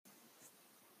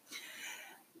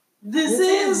This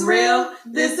is real.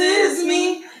 This is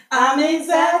me. I'm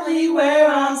exactly where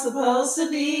I'm supposed to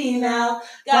be now.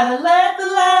 Gotta let the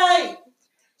light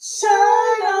shine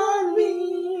on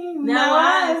me. Now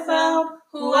I found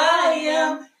who I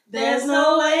am. There's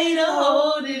no way to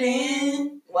hold it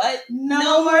in. What?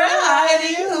 No more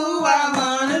hiding who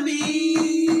I wanna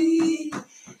be.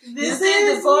 This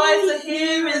is the voice I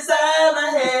hear inside my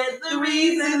head. The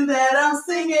reason that I'm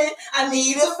singing, I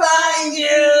need to find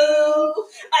you.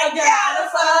 I gotta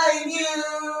find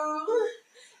you.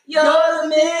 You're the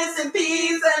missing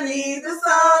piece. I need the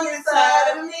song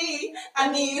inside of me.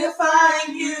 I need to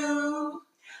find you.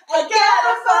 I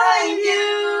gotta find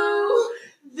you.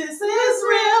 This is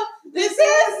real. This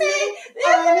is me.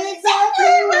 I'm exactly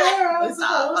where I'm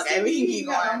supposed to be. We can keep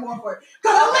going. I'm going for it.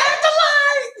 Come let the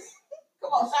light.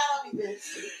 Come on, shine on me, bitch.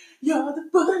 You're the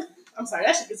bud. I'm sorry,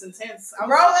 that shit gets intense.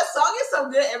 Bro, that song is so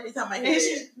good every time I hear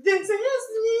it. This is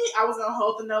me. I was gonna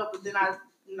hold the note, but then I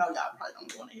know y'all probably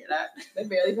don't want to hear that. They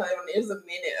barely probably want to. It was a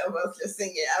minute of us just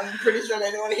singing. I'm pretty sure they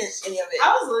didn't want to hear any of it.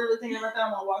 I was literally thinking about that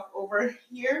on my walk over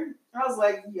here. I was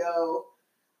like, yo,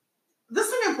 the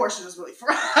singing portion is really fun.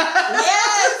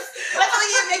 Yes! But I feel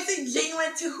like it makes it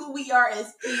genuine to who we are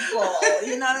as people.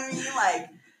 You know what I mean? Like,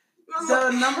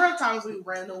 the number of times we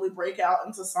randomly break out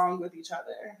into song with each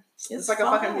other. It's like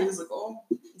fun. a fucking musical.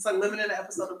 It's like living in an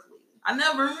episode of Glee. I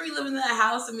know. Remember we lived in that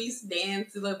house and we used to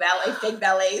dance to the ballet, fake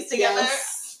ballets together?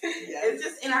 Yes. It's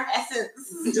just in our essence.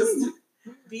 Just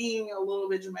being a little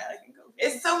bit dramatic and goofy.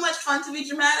 It's so much fun to be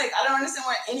dramatic. I don't understand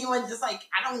why anyone just like,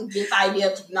 I don't get the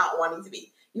idea of not wanting to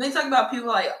be. You know, you talk about people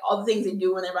like all the things they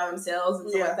do when they're by themselves and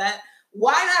stuff like that.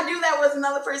 Why not do that with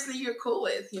another person that you're cool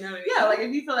with? You know what I mean? Yeah, like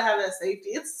if you feel to have that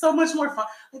safety, it's so much more fun.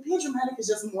 Like being dramatic is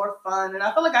just more fun. And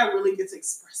I feel like I really get to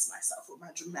express myself with my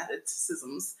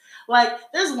dramaticisms. Like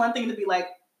there's one thing to be like,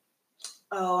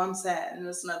 oh, I'm sad. And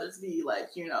there's another to be like,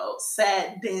 you know,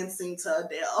 sad dancing to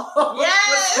Adele.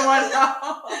 Yes! What's going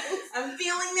on? I'm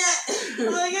feeling that.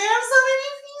 Like, I have so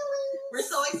We're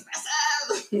so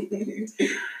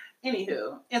expressive.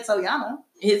 Anywho, it's Oyana.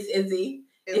 It's Izzy.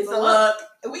 It's a look.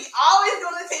 We always go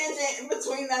on a tangent in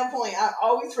between that point. I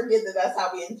always forget that that's how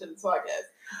we enter this podcast.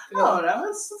 Oh, no,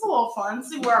 it's a little fun.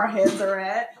 See where our heads are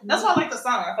at. That's why I like the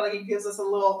song. I feel like it gives us a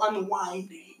little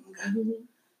unwinding. Mm-hmm.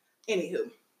 Anywho.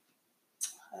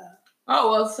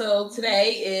 So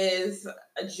today is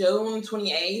June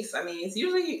 28th. I mean, it's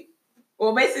usually,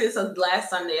 basically it's the last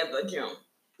Sunday of June.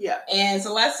 Yeah. And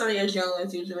so last Sunday of June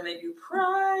is usually when they do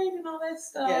Pride and all that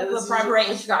stuff. Yeah, the Pride Parade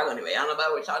in Chicago anyway. I don't know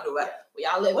about what y'all do, but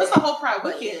y'all live What's the whole Pride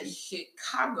weekend? In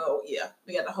Chicago,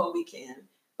 we got the whole weekend.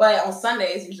 But on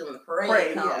Sundays, usually when the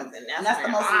parade comes, and that's the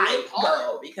most I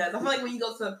go. Because I feel like when you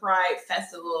go to the Pride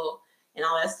Festival and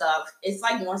all that stuff, it's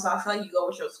like more so I feel like you go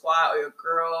with your squad or your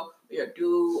girl or your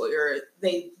dude or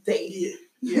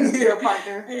your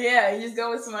partner. Yeah, you just go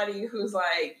with somebody who's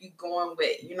like you going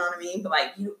with, you know what I mean? But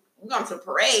like we're going to the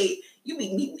parade, you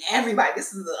be meeting everybody.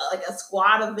 This is like a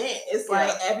squad event. It's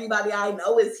like everybody I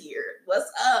know is here.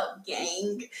 What's up,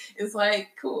 gang? It's like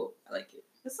cool. I like it.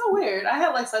 It's so weird. I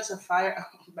had like such a fire.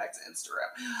 Back to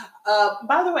Instagram.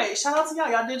 By the way, shout out to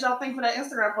y'all. Y'all did y'all thing for that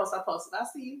Instagram post I posted. I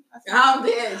see you. I'm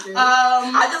dead.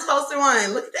 I just posted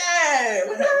one. Look at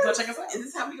that. Go check us out. Is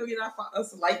this how we go get our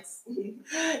likes?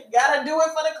 Gotta do it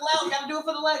for the clout. Gotta do it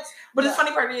for the likes. But the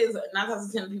funny part is, 9 times out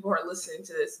of 10 people who are listening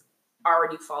to this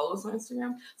already follow us on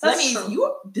Instagram. So that means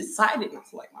you decided not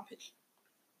to like my picture.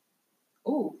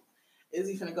 Ooh.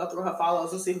 Izzy finna go through her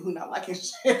follows and see who not liking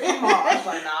shit. Come on, I was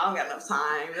like, no, I don't got enough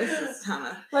time. This is kind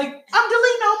of like I'm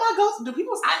deleting all my ghosts. Do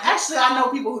people? I know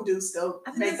people who do still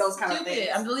make those kind of things.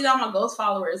 I'm deleting all my ghost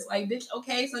followers. Like, bitch,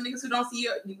 okay, so niggas who don't see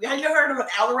you, have you heard of an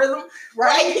algorithm?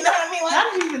 Right? You know what I mean? Like,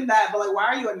 not even that, but like, why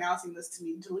are you announcing this to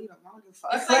me? Delete them. I don't give a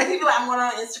fuck. It's like people I'm going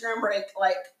on Instagram break,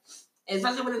 like.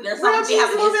 Especially when there's somebody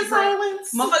having Instagram.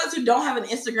 Motherfuckers who don't have an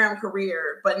Instagram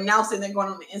career, but now say they're going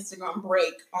on the Instagram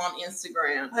break on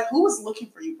Instagram. Like, who was looking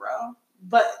for you, bro?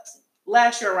 But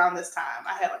last year around this time,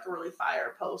 I had like a really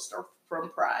fire post from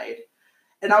Pride.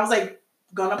 And I was like,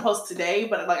 gonna post today,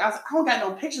 but like, I don't got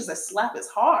no pictures that slap as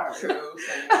hard. True.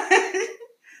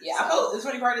 Yeah, so, the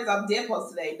funny part is I did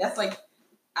post today. That's like,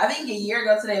 I think a year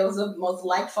ago today, it was the most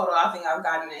liked photo I think I've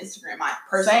gotten on Instagram, my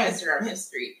personal Instagram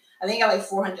history. I think I got like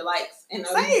 400 likes. And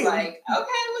I was like, okay,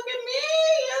 look at me,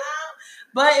 you know?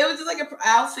 But it was just like an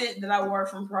outfit that I wore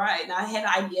from Pride. And I had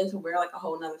an idea to wear like a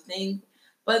whole nother thing.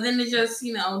 But then it just,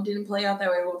 didn't play out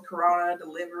that way with Corona,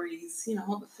 deliveries,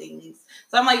 all the things.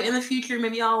 So I'm like, in the future,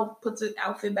 maybe I'll put the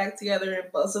outfit back together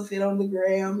and bust a fit on the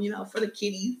gram, for the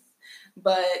kitties.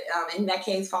 But in that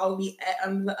case, follow me at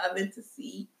Under the Oven to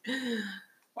see.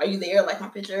 Why you there? Like my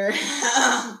picture.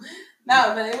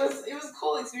 No, but it was a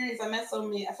cool experience. I met so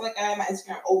many. I feel like I had my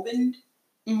Instagram opened.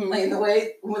 Mm-hmm. Like the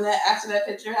way when after that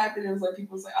picture happened, it was like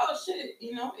people was like, "Oh shit,"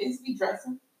 it's me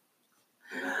dressing.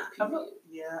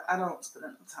 Yeah, I don't spend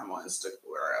enough time on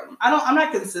Instagram. I'm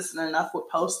not consistent enough with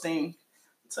posting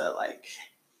to like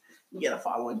get a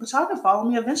following. But y'all can follow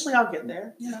me. Eventually, I'll get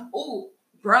there. Ooh,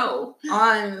 bro!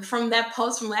 From that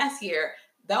post from last year,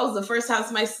 that was the first time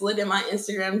somebody slid in my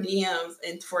Instagram DMs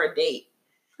and for a date.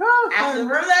 After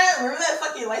remember that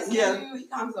fucking light skinned dude? He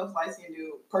calls himself light skinned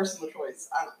dude. Personal choice.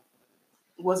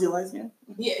 Was he light skinned?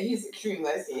 Yeah, he's extremely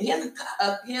light skinned.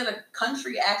 He had a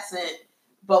country accent,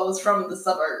 but was from the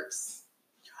suburbs.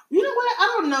 You know what?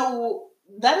 I don't know.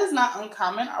 That is not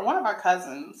uncommon. One of our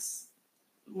cousins,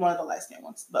 one of the light skinned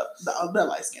ones, the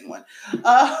light skinned one.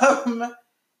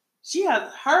 She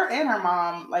has her and her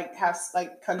mom like have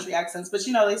like country accents, but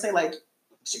they say like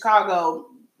Chicago.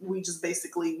 We just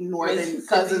basically northern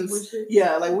cousins.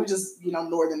 Yeah, like we just,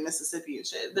 northern Mississippi and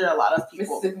shit. There are a lot of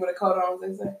people. Mississippi with a coat on,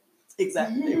 they say.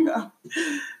 Exactly, there you go.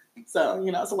 So,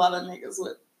 it's a lot of niggas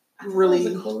with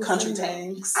really country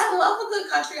tangs. I love a good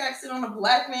country accent on a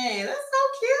black man. That's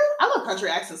so cute. I love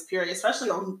country accents, period, especially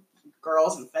on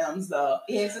girls and femmes, though.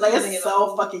 Yeah, it's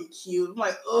so fucking cute. I'm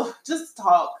like, ugh, just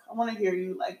talk. I want to hear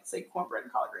you, say cornbread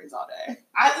and collard greens all day.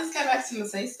 I just kept asking him to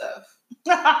say stuff.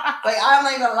 I'm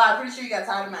not even gonna lie, I'm pretty sure you got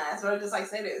tired of my ass, but I just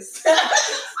say this.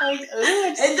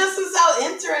 It just was so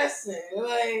interesting.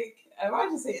 Why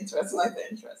did you say interesting like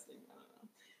that? Interesting. I don't know.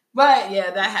 But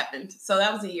yeah, that happened. So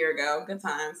that was a year ago. Good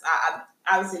times. I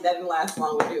obviously that didn't last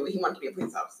long with you. He wanted to be a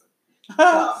police officer.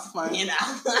 So,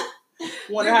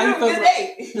 wonder how he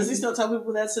feels. Does he still tell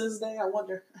people that to this day? I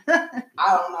wonder. I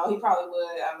don't know. He probably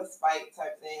would out of spite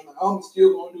type thing. Like, I'm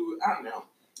still gonna do it. I don't know.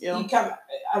 Yeah. He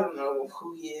I don't know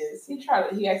who he is. He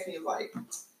actually was like,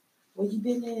 well, you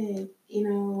been in,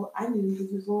 I knew you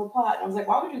was going to apply. And I was like,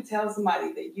 why would you tell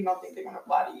somebody that you don't think they're going to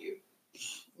apply to you?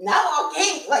 Now I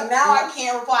can't. I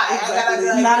can't reply. Exactly.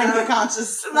 I gotta not in good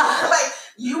conscience.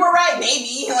 You were right,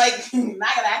 maybe. I'm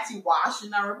not going to ask you why I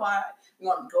should not reply. I'm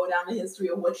going to go down the history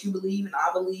of what you believe and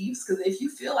I believe. Because if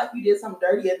you feel like you did something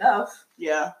dirty enough,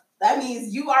 yeah, that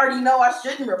means you already know I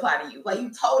shouldn't reply to you. You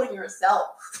told it yourself.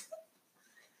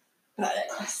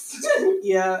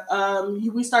 Yeah,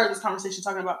 we started this conversation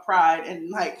talking about pride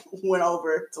and went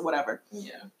over to whatever.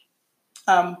 Yeah.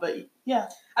 But yeah,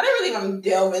 I didn't really want to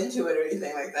delve into it or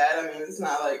anything like that. I mean, it's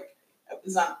not a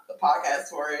podcast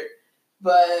for it,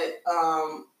 but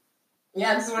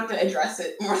yeah, I just wanted to address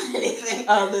it more than anything.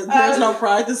 There's no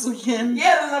pride this weekend.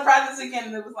 Yeah, there's no pride this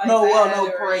weekend. It was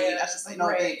no parade. I should say no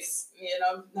events.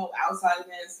 No outside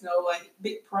events. No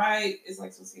big pride. It's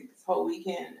supposed to be this whole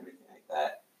weekend, everything like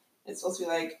that. It's supposed to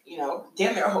be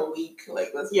damn near a whole week.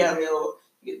 Let's be real.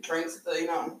 You get drinks,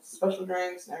 special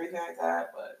drinks and everything like that.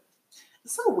 But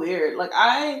it's so weird.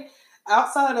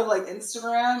 Outside of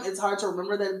Instagram, it's hard to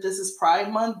remember that this is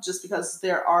Pride Month just because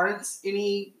there aren't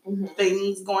any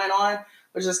things going on,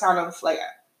 which is kind of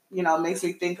makes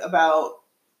me think about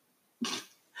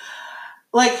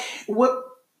what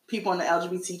people in the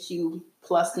LGBTQ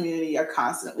plus community are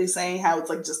constantly saying, how it's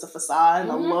just a facade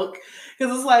and a look.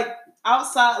 Because it's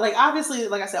outside, obviously,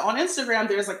 I said, on Instagram,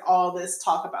 there's all this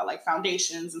talk about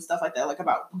foundations and stuff like that,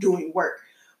 about doing work.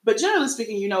 But generally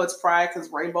speaking, it's Pride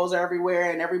because rainbows are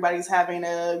everywhere and everybody's having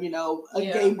a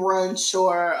gay brunch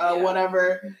or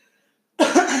whatever.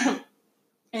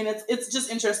 And it's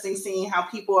just interesting seeing how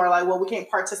people are well, we can't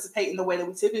participate in the way that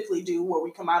we typically do, where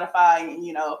we commodify and,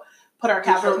 put our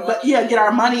capital, get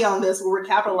our money on this, where we're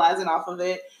capitalizing off of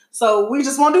it. So we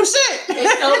just won't do shit.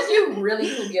 It shows you really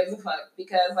who gives a fuck,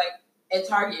 because at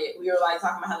Target, we were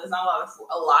talking about how there's not a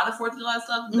lot of 4th of July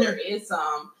stuff. Mm-hmm. There is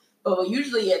some, but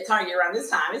usually at Target around this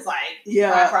time, it's pride.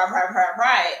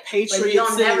 Patriot you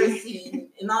don't City. Never see.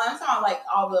 And I'm talking about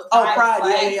all the pride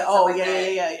flags.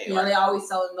 Yeah. They always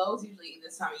selling those usually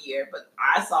this time of year, but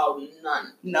I saw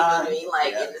none. You know what I mean?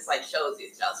 And this shows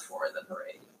it's just for the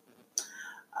parade.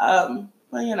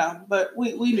 But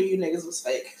we knew you niggas was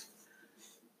fake.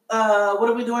 What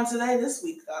are we doing this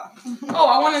week, though?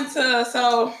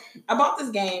 I bought this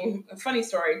game. A funny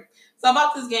story. So I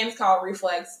bought this game. It's called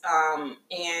Reflex.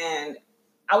 And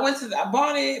I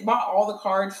bought all the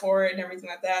cards for it and everything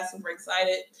like that. Super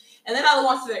excited. And then I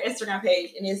went to their Instagram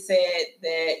page and it said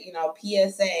that,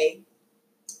 PSA,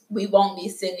 we won't be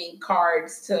sending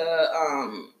cards to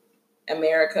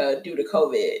America due to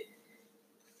COVID.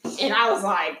 And I was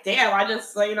like, damn, I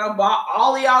just, bought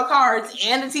all of y'all cards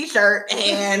and a t-shirt,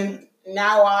 and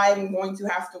now I'm going to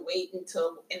have to wait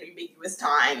until an ambiguous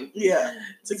time to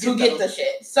get the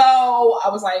shit. So I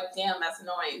was like, damn, that's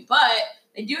annoying. But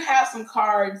they do have some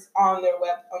cards on their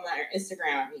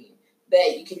Instagram,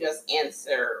 that you can just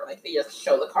answer, like they just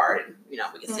show the card and,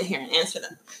 we can sit here and answer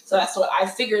them. So that's what I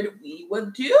figured we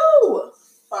would do.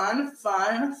 Fun.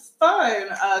 Can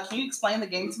you explain the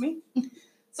game to me?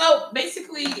 So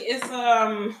basically it's,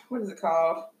 what is it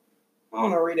called? I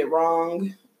don't want to read it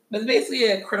wrong. But it's basically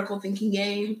a critical thinking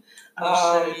game.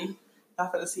 Shit.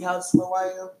 I'm going to see how slow I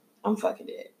am. I'm fucking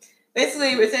dead.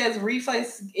 Basically, it says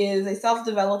Reflex is a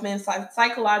self-development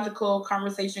psychological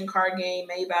conversation card game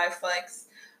made by Flex.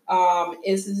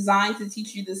 It's designed to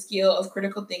teach you the skill of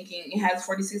critical thinking. It has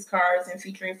 46 cards and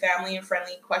featuring family and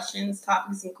friendly questions.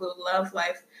 Topics include love,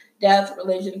 life, death,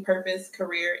 religion, purpose,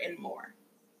 career, and more.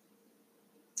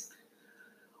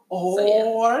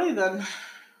 Alrighty then.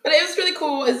 But it was really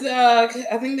cool. It's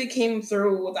I think they came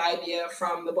through with the idea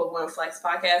from the Bubble and Flex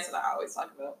podcast that I always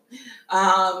talk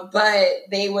about. But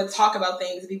they would talk about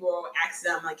things and people would ask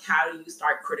them, like, how do you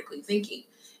start critically thinking?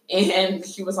 And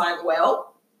she was like,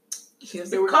 well,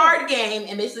 here's a card game,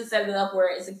 and basically set it up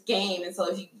where it's a game. And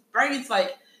so if you bring it to,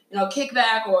 like,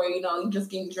 kickback, or, you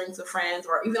just getting drinks with friends,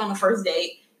 or even on the first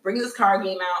date, bring this card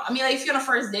game out. I mean, like, if you're on a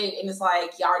first date and it's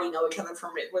like you already know each other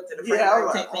from within the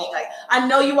framework type thing. Like, I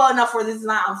know you well enough where this is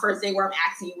not on first date where I'm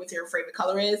asking you what your favorite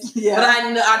color is. Yeah. But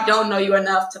I don't know you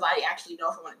enough to, like, actually know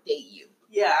if I want to date you.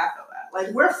 Yeah, I feel that. Like,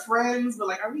 we're friends, but,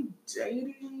 like, are we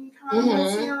dating?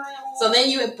 So then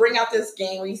you would bring out this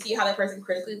game where you see how that person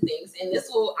critically thinks, and this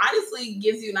will honestly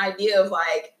gives you an idea of,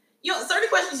 like, certain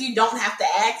questions you don't have to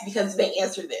ask because they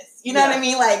answer this. You know what I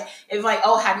mean? Like, it's like,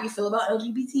 oh, how do you feel about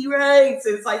LGBT rights?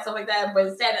 It's like stuff like that. But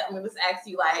instead, I'm going to ask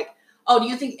you, like, oh, do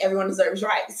you think everyone deserves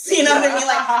rights? You know what I mean?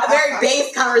 Like, a very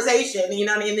base conversation. You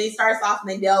know what I mean? And then it starts off and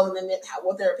they delve and then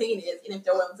what their opinion is, and if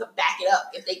they're willing to back it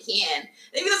up, if they can.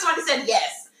 Maybe somebody said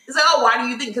yes. It's like, oh, why do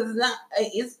you think? Because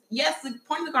yes, the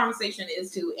point of the conversation is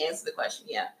to answer the question,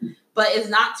 yeah. But it's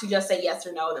not to just say yes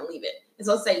or no and then leave it. It's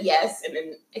also say yes and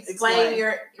then explain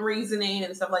your reasoning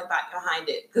and stuff like that behind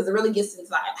it. Because it really gets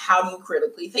into how do you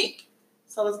critically think.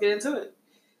 So let's get into it.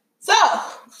 So,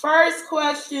 first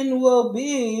question will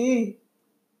be,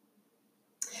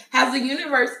 has the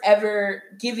universe ever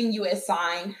given you a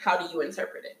sign? How do you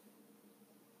interpret it?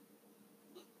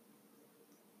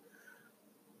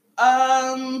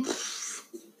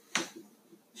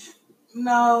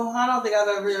 No, I don't think I've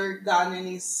ever gotten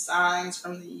any signs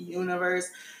from the universe.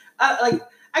 I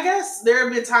guess there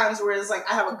have been times where it's like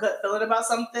I have a gut feeling about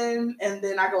something, and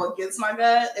then I go against my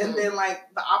gut, and then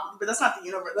like the opposite. But that's not the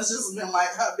universe. That's just been like,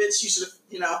 oh, bitch, you should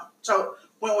have,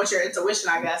 went with your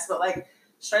intuition, I guess. But like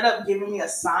straight up giving me a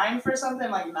sign for something,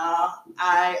 like, nah,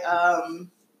 I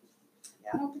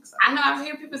don't think so. I know I've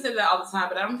heard people say that all the time,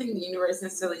 but I don't think the universe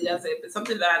necessarily does it. But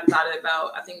something that I thought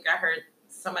about, I think I heard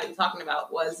somebody talking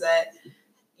about, was that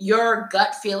your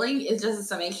gut feeling is just a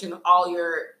summation of all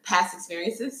your past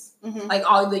experiences. Mm-hmm. Like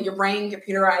your brain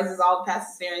computerizes all the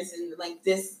past experiences, and like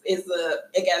this is the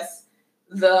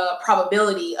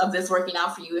probability of this working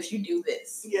out for you if you do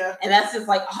this. Yeah. And that's just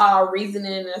like how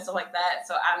reasoning and stuff like that.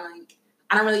 So I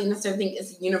don't really necessarily think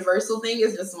it's a universal thing.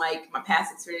 It's just like my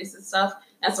past experience and stuff.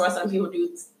 That's why some people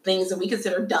do things that we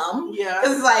consider dumb. Yeah.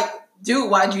 Because it's like,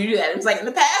 dude, why'd you do that? It's like, in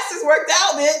the past, it's worked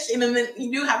out, bitch. And then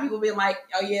you do have people being like,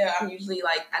 oh, yeah, I'm usually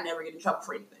like, I never get in trouble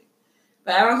for anything.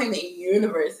 But I don't think the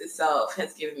universe itself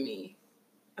has given me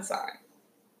a sign.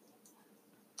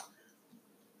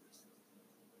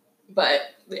 But,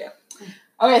 yeah.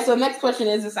 Okay, so the next question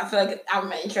is this. I feel like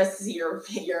I'm interested to see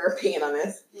your opinion on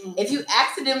this. Mm-hmm. If you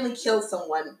accidentally kill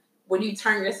someone, would you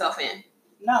turn yourself in?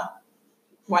 No.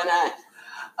 Why not?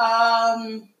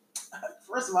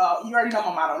 First of all, you already know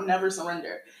my motto: never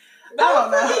surrender. But I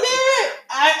don't know.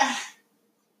 I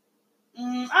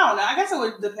don't know. I guess it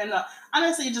would depend on.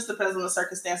 Honestly, it just depends on the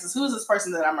circumstances. Who is this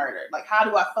person that I murdered? Like, how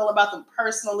do I feel about them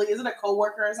personally? Is it a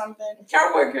coworker or something?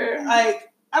 Coworker.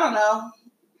 Like, I don't know.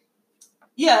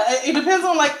 Yeah, it depends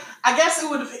on, like, I guess it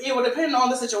would depend on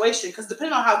the situation, because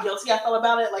depending on how guilty I felt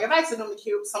about it, like, if I accidentally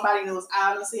killed somebody that was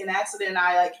honestly an accident, and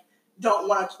I, like, don't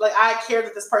want to, like, I care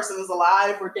that this person is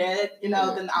alive or dead, then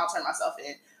I'll turn myself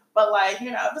in. But, like,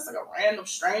 if it's like a random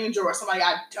stranger or somebody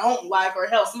I don't like, or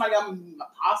hell, somebody I'm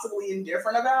possibly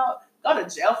indifferent about, go to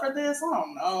jail for this? I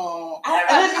don't know. And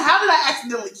then how did I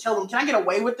accidentally kill them? Can I get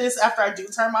away with this after I do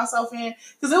turn myself in?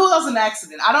 Because it was an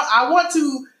accident. I want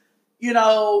to,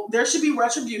 there should be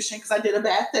retribution because I did a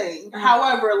bad thing. Mm-hmm.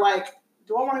 However, like,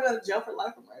 do I want to go to jail for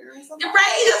life or murder or something?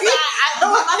 Right.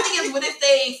 My thing is, what if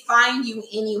they find you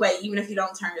anyway, even if you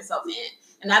don't turn yourself in?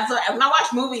 And that's what, when I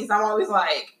watch movies, I'm always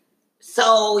like,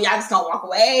 so y'all just gonna walk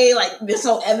away? Like, there's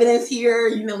no evidence here.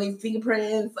 You don't leave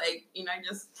fingerprints. Like,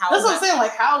 just how. That's what I'm saying.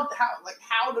 Like, how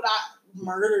did I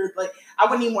murder? Like, I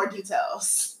would need more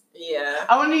details. Yeah.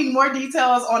 I would need more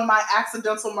details on my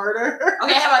accidental murder.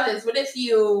 Okay, how about this? What if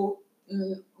you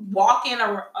walking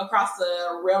across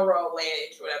the railroad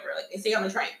ledge, whatever, like they say on the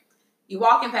train. You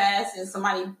walking past and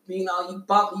somebody, you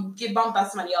get bumped by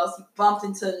somebody else, you bumped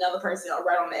into another person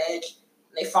right on the edge,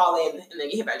 and they fall in and then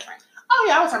get hit by a train. Oh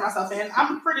yeah, I would turn myself in.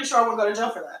 I'm pretty sure I wouldn't go to jail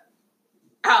for that.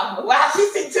 Oh, wow, she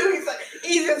think too.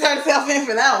 He's gonna turn himself in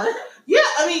for that one. Yeah,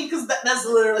 I mean, because that's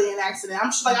literally an accident.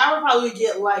 I'm just like, I would probably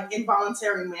get like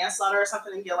involuntary manslaughter or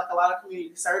something and get like a lot of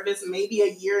community service, maybe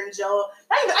a year in jail.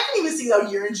 I can even see a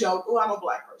year in jail. Oh, I'm a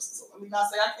black person, so let me not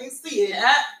say I can't see it.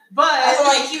 Yeah. But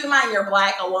like, keep in mind you're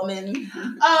black, a woman.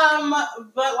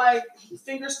 But like,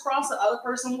 fingers crossed, the other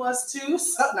person was too.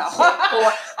 So no.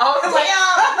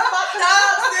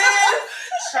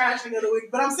 Trashing of the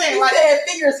week, but I'm saying like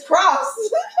fingers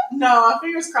crossed. No,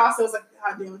 fingers crossed. It was like,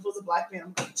 God damn, if it was a black man,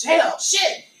 I'm going to jail.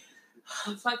 Shit.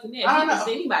 Fucking it. I don't know.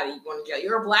 Anybody going to jail.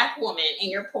 You're a black woman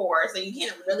and you're poor, so you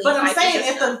can't really. But I'm saying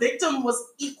if the victim was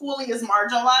equally as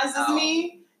marginalized as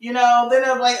me, you know, then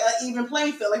it'd like an even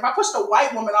playing field. Like if I pushed a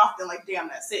white woman off, then like, damn,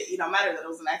 that's it. You know, matter that it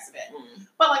was an accident.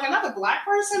 But like another black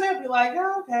person, they'd be like,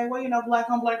 oh, okay, well, you know, black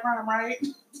on black crime, right?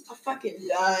 I'm fucking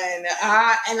done.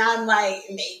 And I'm like,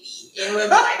 maybe it would be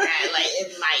like that. Like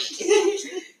it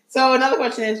might. So another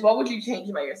question is, what would you change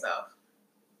about yourself?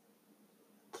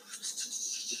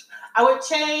 I would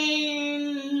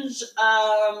change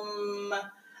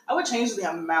the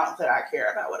amount that I care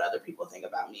about what other people think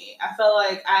about me. I feel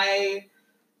like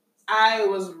I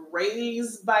was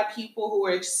raised by people who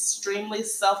are extremely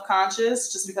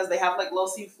self-conscious just because they have like low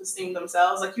self-esteem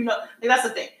themselves. Like, you know, like that's the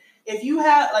thing. If you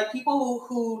have like people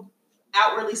who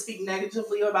outwardly speak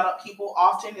negatively about people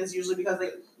often is usually because they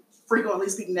frequently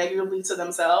speak negatively to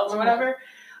themselves or whatever.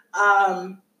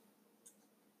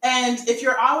 And if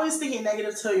you're always thinking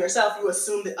negative to yourself, you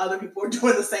assume that other people are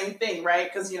doing the same thing, right?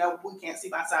 Because, you know, we can't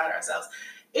see outside ourselves.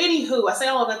 Anywho, I say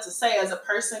all of that to say, as a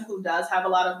person who does have a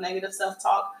lot of negative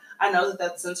self-talk, I know that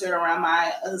that's centered around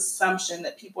my assumption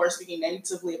that people are speaking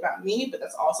negatively about me, but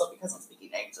that's also because I'm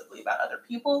speaking negatively about other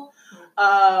people.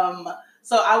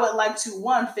 So I would like to,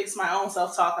 one, fix my own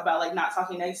self-talk about like not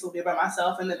talking negatively about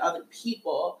myself and then other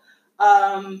people.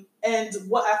 And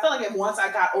what I feel like once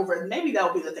I got over, maybe that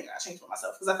would be the thing that I changed for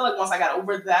myself. Because I feel like once I got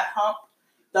over that hump,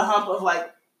 the hump of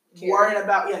like worrying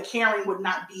about, caring would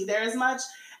not be there as much.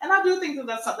 And I do think that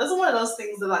that's one of those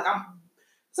things that like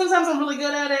sometimes I'm really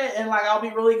good at it and like I'll be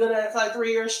really good at it for like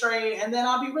 3 years straight. And then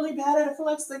I'll be really bad at it for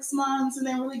like 6 months and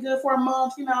then really good for a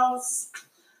month, you know, it's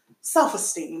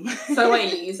self-esteem. So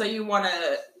wait, so you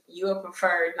would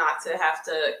prefer not to have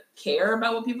to care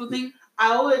about what people think?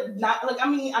 I would not, like, I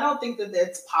mean, I don't think that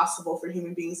it's possible for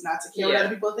human beings not to care what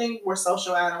other people think. We're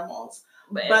social animals.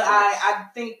 But I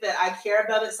think that I care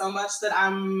about it so much that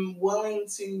I'm willing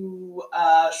to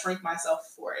shrink myself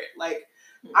for it. Like,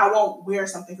 I won't wear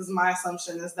something because my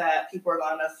assumption is that people are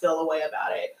going to feel a way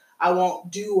about it. I won't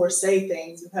do or say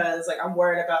things because, like, I'm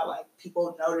worried about, like,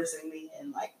 people noticing me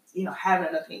and, like, you know, having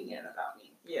an opinion about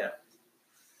me. Yeah.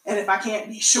 And if I can't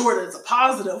be sure that it's a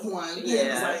positive one,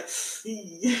 it's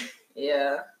like...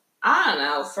 Yeah. I don't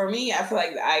know. For me, I feel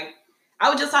like I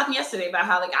was just talking yesterday about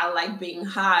how like I like being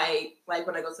high, like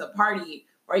when I go to a party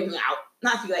or even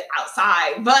not to be like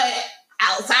outside, but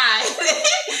outside.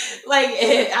 Like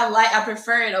I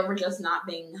prefer it over just not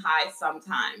being high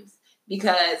sometimes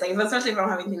because like especially if I don't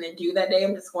have anything to do that day,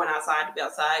 I'm just going outside to be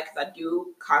outside because I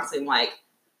do constantly like,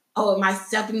 oh, am I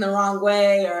stepping the wrong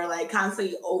way or like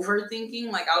constantly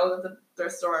overthinking? Like I was at the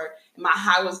thrift store and my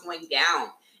high was going down.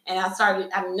 And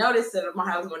I noticed that my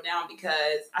high was going down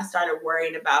because I started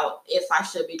worrying about if I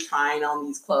should be trying on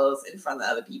these clothes in front of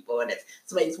other people and if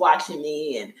somebody's watching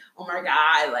me and, oh my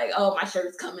God, like, oh, my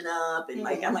shirt's coming up. And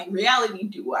like, I'm like, reality,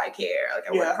 do I care? Like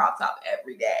I wear a crop top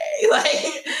every day.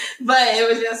 Like, but it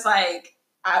was just like,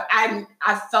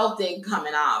 I felt it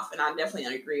coming off and I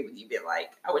definitely agree with you being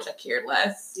like, I wish I cared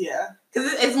less. Yeah.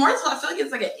 Because it's more so, I feel like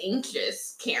it's like an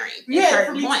anxious caring at a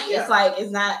certain point. It's like,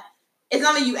 it's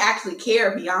not that you actually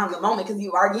care beyond the moment because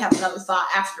you already have another thought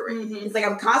after it. Mm-hmm. It's like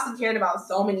I'm constantly caring about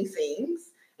so many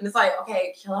things. And it's like,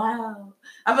 okay, chill out.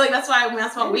 I feel like that's why when I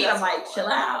smoke weed, I'm like, chill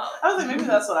out. I was like, maybe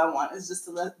that's what I want is just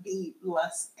to be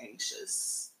less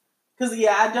anxious. Because,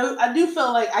 I do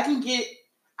feel like I can get...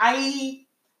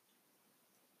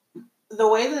 The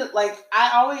way that, like,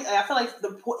 I feel like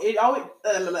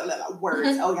words,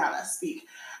 Eliana, speak.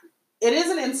 It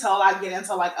isn't until I get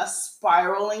into, like, a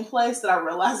spiraling place that I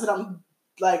realize that I'm,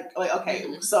 like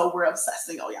okay, so we're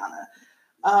obsessing Eliana.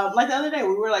 Like, the other day,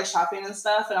 we were, like, shopping and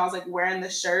stuff, and I was, like, wearing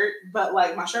this shirt, but,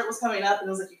 like, my shirt was coming up, and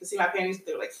it was, like, you could see my panties, but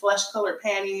they were, like, flesh-colored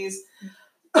panties.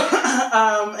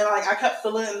 And like I kept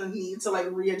feeling the need to like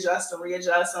readjust, and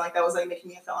like that was like making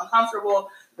me feel uncomfortable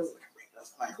because like I'm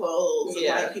readjusting my clothes, and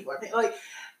like people are like,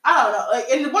 I don't know. Like,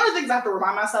 and one of the things I have to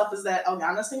remind myself is that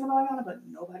Oyana's thinking about Oyana, but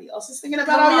nobody else is thinking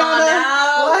about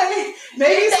Oyana. Like,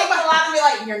 maybe it takes a lot to be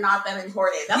like, you're not that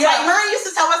important. That's why I used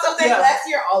to tell myself that last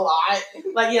year a lot.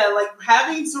 Like, yeah, like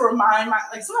having to remind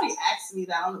like somebody asked me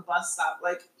that on the bus stop,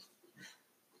 like,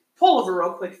 pull over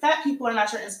real quick. Fat people are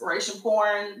not your inspiration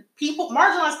porn.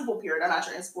 Marginalized people, period, are not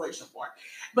your inspiration porn.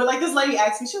 But like this lady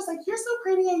asked me, she was like, "You're so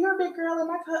pretty and you're a big girl." And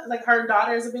like her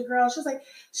daughter is a big girl. She was like,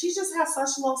 "She just has such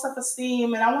low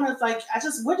self-esteem." And I want to like,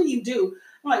 what do you do?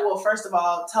 I'm like, well, first of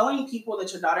all, telling people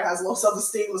that your daughter has low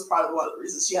self-esteem was probably one of the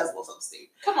reasons she has low self-esteem.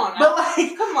 Come on now. But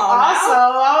like, come on. Also,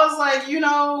 now. I was like,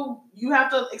 you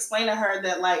have to explain to her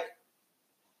that like,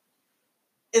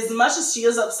 as much as she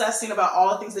is obsessing about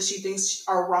all the things that she thinks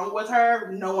are wrong with her,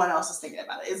 no one else is thinking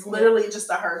about it. It's literally just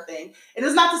a her thing. It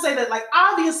is not to say that, like,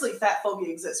 obviously fat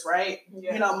phobia exists, right?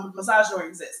 Yeah. Misogyny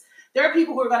exists. There are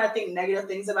people who are going to think negative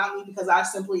things about me because I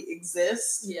simply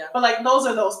exist. Yeah. But, like, those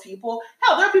are those people.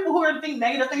 Hell, there are people who are going to think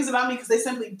negative things about me because they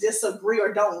simply disagree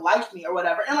or don't like me or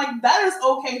whatever. And, like, that is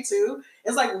okay, too.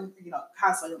 It's, like,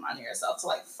 constantly reminding yourself to,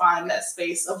 like, find that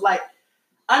space of, like,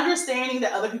 understanding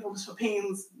that other people's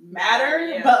opinions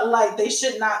matter, but like they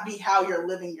should not be how you're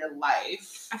living your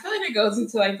life. I feel like it goes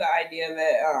into like the idea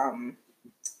that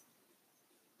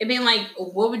it being like,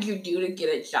 what would you do to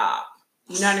get a job?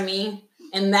 You know what I mean?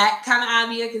 And that kind of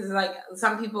idea, because like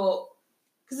some people,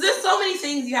 because there's so many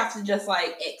things you have to just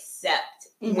like accept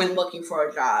when looking for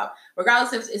a job,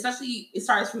 regardless if, especially it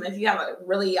starts from if you have a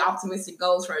really optimistic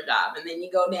goals for a job, and then you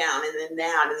go down and then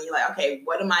down, and then you're like, okay,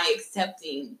 what am I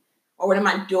accepting? Or what am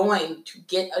I doing to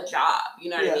get a job?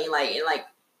 You know what I mean? Like, and like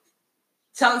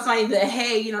telling somebody that,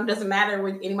 hey, doesn't matter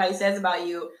what anybody says about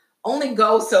you, only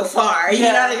goes so far. You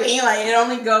know what I mean? Like, it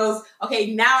only goes,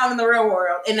 okay, now I'm in the real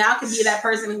world, and now I can be that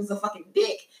person who's a fucking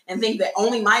dick and think that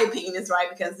only my opinion is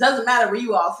right because it doesn't matter what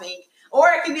you all think. Or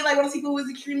it could be like one of those people who is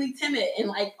extremely timid and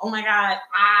like, oh my God,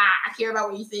 I care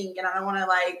about what you think, and I don't want to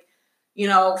like,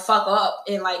 fuck up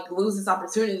and like lose this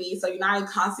opportunity. So you're not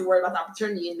constantly worried about the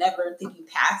opportunity and never thinking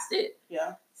past it.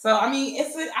 Yeah. So I mean,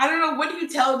 I don't know. What do you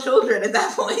tell children at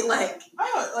that point? Like,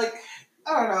 I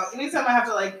don't know. Anytime I have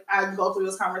to I go through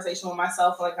this conversation with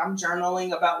myself, like I'm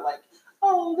journaling about like,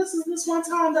 oh, this is this one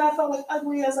time that I felt like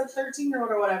ugly as like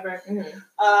 13-year-old or whatever.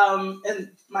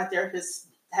 And my therapist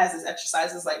has this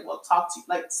exercises like, well, talk to you,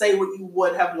 like say what you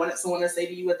would have wanted someone to say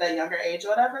to you at that younger age or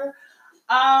whatever.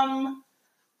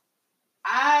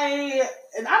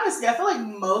 And honestly, I feel like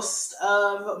most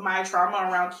of my trauma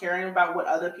around caring about what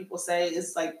other people say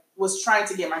is was trying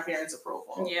to get my parents'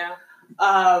 approval. Yeah.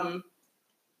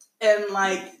 And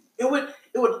like it would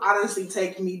honestly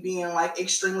take me being like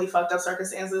extremely fucked up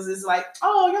circumstances. It's like,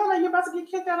 oh, Yana, you're about to get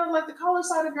kicked out of like the college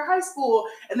side of your high school,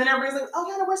 and then everybody's like, oh,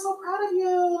 Yana, we're so proud of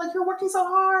you. Like you're working so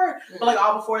hard. But like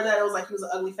all before that, it was like he was an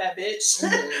ugly fat bitch.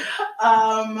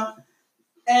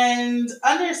 And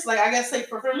I guess like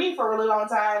for me for a really long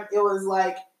time, it was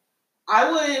like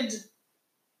I would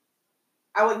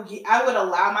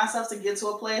allow myself to get to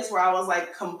a place where I was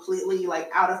like completely like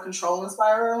out of control and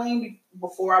spiraling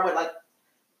before I would like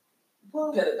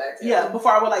put it back to you.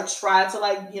 Before I would like try to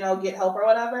like get help or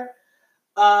whatever.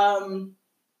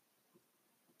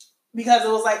 Because it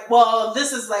was like, well,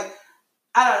 this is like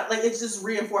I don't like it's just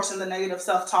reinforcing the negative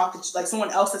self-talk that like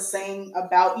someone else is saying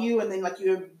about you, and then like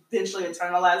you eventually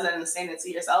internalize that and saying it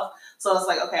to yourself. So it's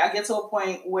like, okay, I get to a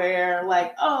point where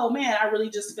like, oh man, I really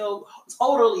just feel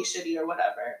totally shitty or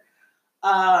whatever.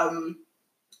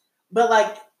 But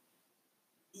like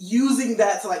using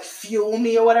that to like fuel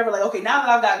me or whatever, like, okay, now that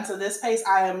I've gotten to this pace,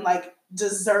 I am like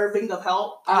deserving of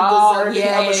help. I'm deserving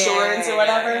of assurance or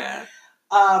whatever. Yeah.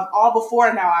 All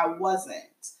before now I wasn't.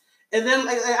 And then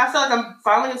like, I feel like I'm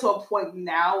finally getting to a point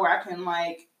now where I can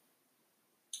like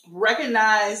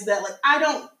recognize that like I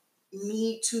don't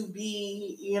need to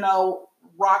be,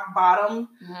 rock bottom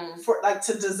for like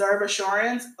to deserve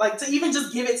assurance, like to even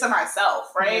just give it to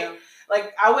myself, right? Yeah.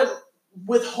 Like I would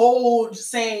withhold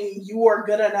saying you are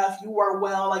good enough, you are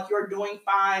well, like you're doing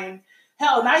fine.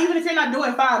 Hell, not even if you're not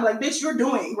doing fine, like bitch, you're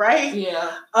doing, right?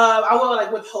 Yeah. I would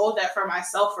like withhold that for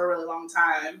myself for a really long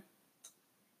time.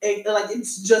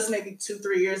 It's just maybe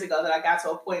 2-3 years ago that I got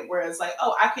to a point where it's like,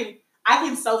 oh, I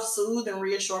can self-soothe and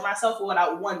reassure myself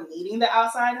without one needing the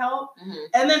outside help.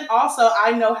 And then also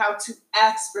I know how to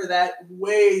ask for that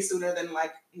way sooner than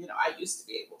like, I used to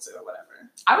be able to or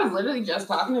whatever. I was literally just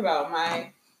talking about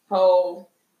my whole,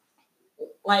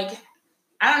 like,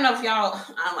 I don't know if y'all,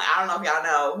 I don't know if y'all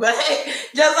know, but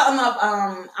just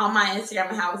on my Instagram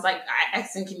and how it's like I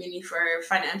asked in community for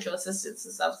financial assistance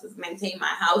and stuff to maintain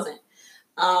my housing.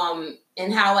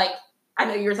 And how like I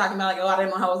know you were talking about like a lot of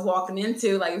them I was walking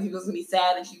into, like if he was gonna be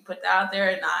sad that you put that out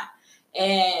there or not.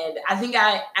 And I think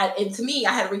and to me,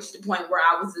 I had reached the point where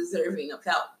I was deserving of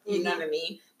help. You know what I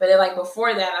mean? But then, like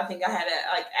before that, I think I had to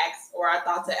like ask, or I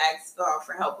thought to ask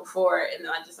for help before, and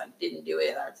then I just like didn't do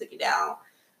it or took it down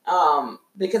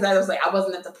because I was like I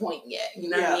wasn't at the point yet. You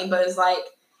know what I mean? But it's like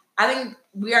I think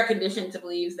we are conditioned to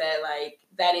believe that like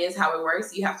that is how it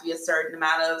works. You have to be a certain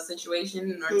amount of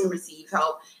situation in order to receive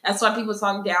help. That's why people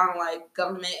talk down like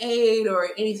government aid or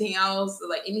anything else.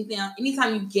 Like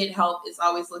anytime you get help, it's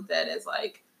always looked at as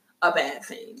like a bad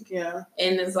thing. Yeah.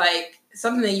 And it's like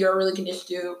something that you're really conditioned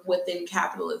to within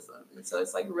capitalism. And so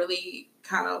it's like really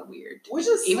kind of weird. Which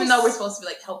is even though we're supposed to be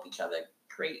like help each other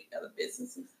create other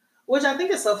businesses. Which I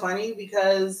think is so funny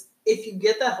because if you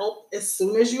get the help as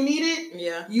soon as you need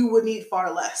it, you would need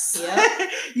far less. Yeah.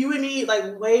 You would need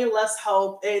like way less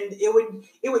help, and it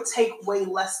would take way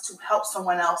less to help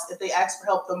someone else if they ask for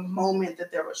help the moment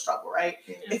that there was struggle, right?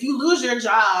 Yeah. If you lose your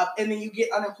job and then you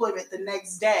get unemployment the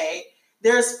next day,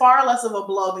 there's far less of a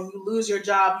blow than you lose your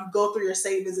job, you go through your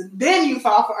savings, and then you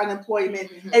file for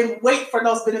unemployment and wait for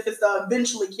those benefits to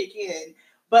eventually kick in.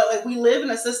 But like we live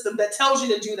in a system that tells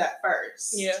you to do that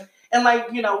first. Yeah. And like,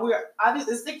 you know,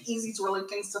 it's like easy to relate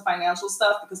things to financial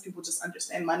stuff because people just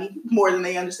understand money more than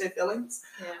they understand feelings.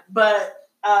 Yeah. But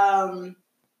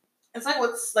it's like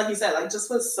what's like you said, like just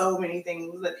with so many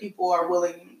things that people are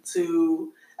willing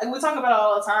to, like we talk about it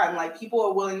all the time, like people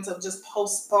are willing to just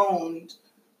postpone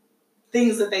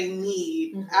things that they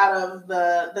need out of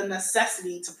the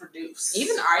necessity to produce.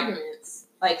 Even arguments,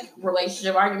 like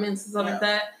relationship arguments and stuff like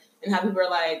that. And how people are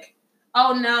like,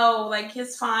 oh no, like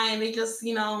it's fine. They just,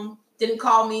 you know, didn't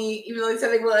call me, even though they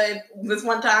said they would this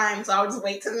one time. So I would just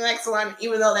wait till the next one,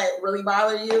 even though that really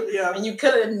bothered you. Yeah. And you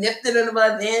could have nipped it in the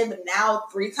bud then, but now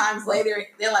 3 times later,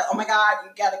 they're like, oh my God, you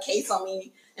got a case on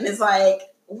me. And it's like,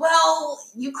 well,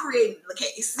 you created the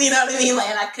case. You know what I mean? Like,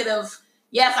 and I could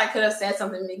have said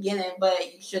something in the beginning, but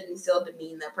you shouldn't still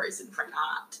demean that person for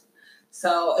not.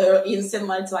 So even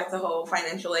similar to like the whole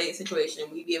financial aid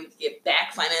situation, we'd be able to get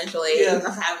back financial aid of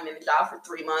having been in a job for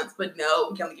 3 months, but no,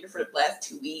 we can only get it for the last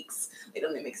 2 weeks. It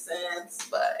doesn't make sense.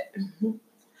 But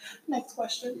next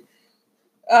question.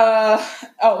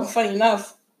 Funny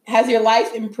enough, has your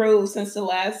life improved since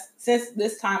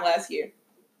this time last year?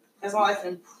 Has my life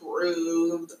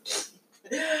improved?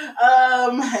 Do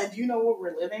you know what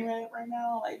we're living in right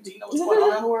now? Like, do you know what's going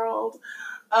on in the world?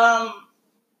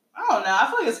 I don't know. I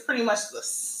feel like it's pretty much the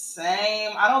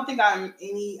same. I don't think I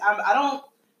don't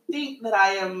think that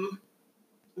I am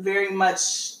very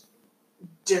much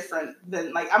different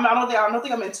than like I don't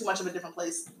think I'm in too much of a different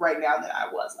place right now than I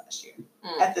was last year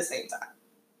at the same time.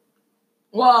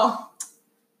 Well,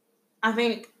 I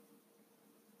think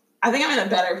I'm in a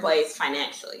better place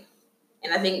financially.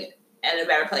 And I think in a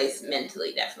better place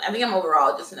mentally, definitely. I think I'm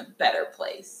overall just in a better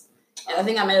place. And I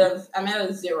think I'm at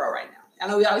a 0 right now. I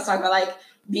know we always talk about like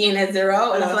being at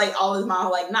 0, and I feel like all this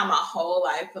not my whole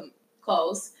life, but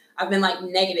close. I've been like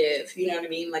negative, you know what I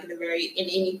mean? Like in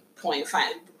any point,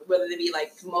 whether it be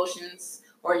like promotions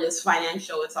or just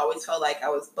financial, it's always felt like I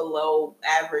was below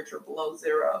average or below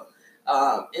 0.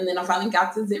 And then I finally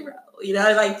got to 0, you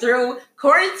know, like through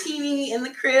quarantining in the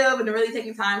crib and really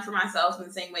taking time for myself in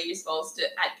the same way you're supposed to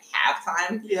have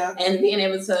time. Yeah. And being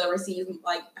able to receive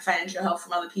like financial help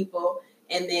from other people.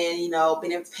 And then, you know,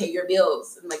 being able to pay your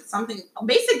bills and like something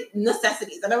basic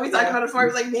necessities. I know we talked about it before.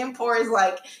 Like being poor is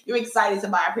like you're excited to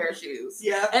buy a pair of shoes.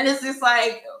 Yeah. And it's just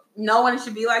like no one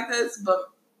should be like this. But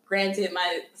granted,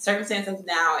 my circumstances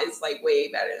now is like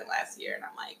way better than last year. And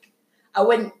I'm like, I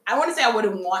wouldn't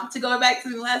want to go back to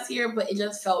the last year, but it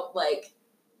just felt like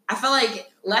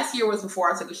last year was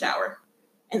before I took a shower.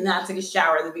 And then I took a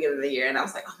shower at the beginning of the year and I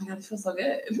was like, oh my God, it feels so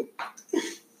good.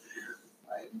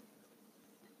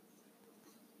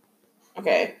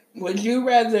 Okay. Would you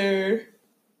rather...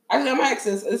 Actually, I'm going to ask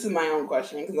this. This is my own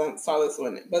question because I saw this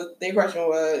one. But the question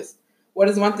was, what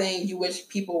is one thing you wish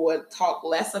people would talk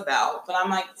less about? But I'm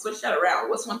like, switch that around.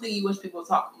 What's one thing you wish people would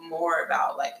talk more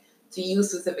about? Like, to you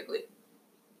specifically?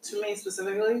 To me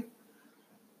specifically?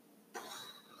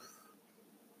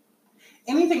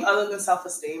 Anything other than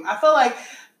self-esteem. I feel like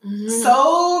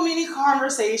so many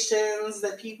conversations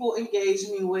that people engage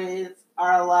me with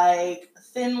are like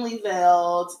thinly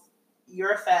veiled.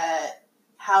 You're fat.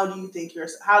 How do you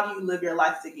live your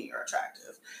life thinking you're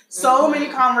attractive? So many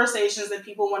conversations that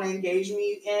people want to engage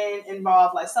me in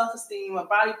involve like self-esteem or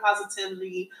body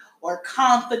positivity or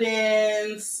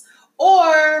confidence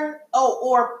or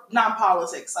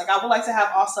non-politics. Like, I would like to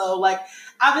have also, like,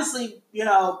 obviously, you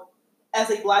know, as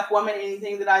a Black woman,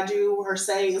 anything that I do or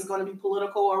say is going to be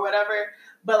political or whatever.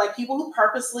 But, like, people who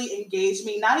purposely engage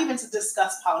me, not even to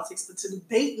discuss politics, but to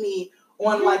debate me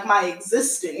on, like, my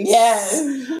existence. Yeah.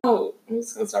 Oh, I'm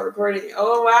just going to start recording.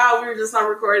 Oh, wow. We were just not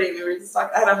recording. We were just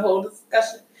like, I had a whole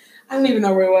discussion. I don't even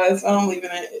know where it was. I'm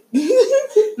leaving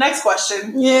it. Next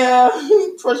question. Yeah.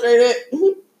 Frustrated.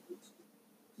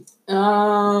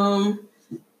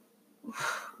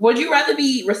 Would you rather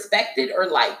be respected or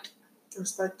liked?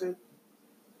 Respected.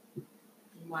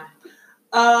 Why?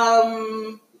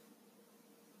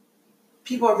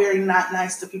 People are very not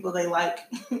nice to people they like.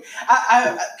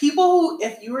 People who,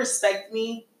 if you respect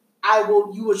me,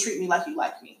 you will treat me like you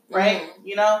like me, right? Mm-hmm.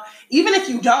 You know, even if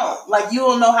you don't, like, you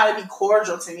don't know how to be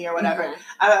cordial to me or whatever.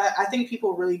 Mm-hmm. I think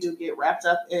people really do get wrapped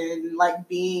up in, like,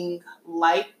 being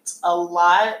liked a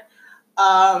lot.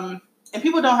 And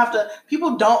people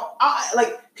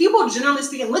generally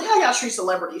speaking, look how y'all treat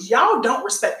celebrities. Y'all don't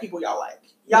respect people y'all like.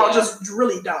 Y'all just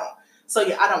really don't. So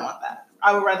yeah, I don't want that.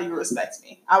 I would rather you respect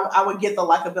me. I would get the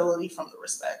likability from the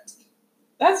respect.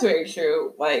 That's very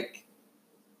true. Like,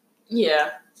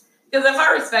 yeah. Because if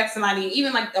I respect somebody,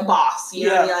 even like a boss, you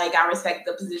know, like, I respect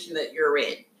the position that you're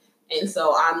in. And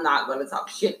so I'm not going to talk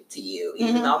shit to you,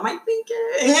 even though I might think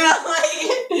it, you know,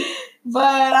 like,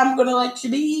 but I'm going to let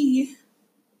you be.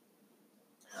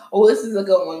 Oh, this is a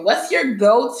good one. What's your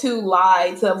go-to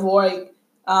lie to avoid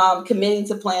committing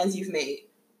to plans you've made?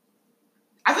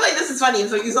 I feel like this is funny.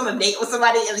 So you're on a date with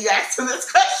somebody and you ask them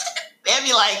this question, they'd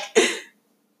be like,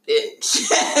 bitch.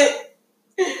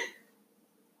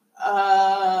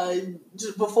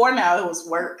 Just before now, it was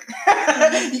work.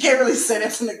 You can't really say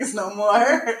that to niggas no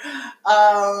more.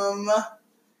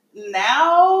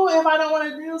 Now, if I don't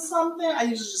want to do something, I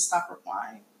usually just stop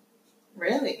replying.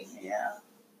 Really? Yeah.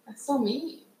 That's so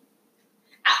mean.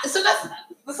 So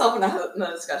let's open up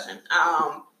another discussion.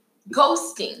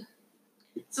 Ghosting.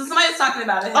 So somebody's talking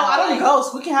about it. I don't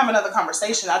ghost. We can have another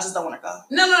conversation. I just don't want to go.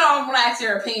 No. I want to ask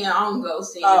your opinion on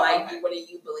ghosting. Okay. What do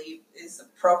you believe is the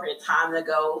appropriate time to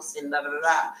ghost and da da da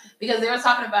da? Because they were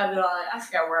talking about it on, I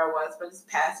forgot where I was, but it's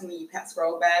past me.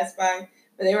 Scroll past by.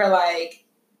 But they were like,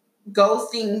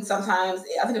 ghosting sometimes,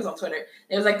 I think it was on Twitter.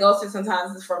 It was like, ghosting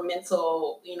sometimes is for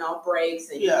mental, you know, breaks,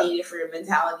 and you need it for your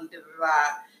mentality, da da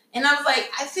da. And I was like,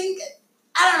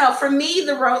 I don't know. For me,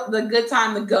 the good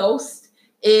time to ghost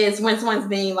is when someone's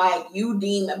being, like, you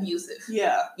deem abusive.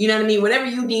 Yeah. You know what I mean? Whatever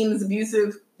you deem is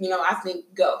abusive, you know, I think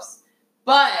ghost.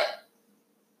 But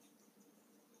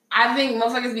I think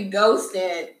motherfuckers be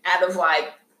ghosted out of,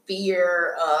 like,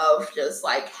 fear of just,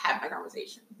 like, having a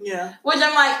conversation. Yeah. Which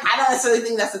I'm like, I don't necessarily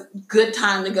think that's a good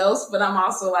time to ghost, but I'm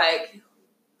also like,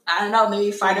 I don't know,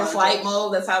 maybe fight or flight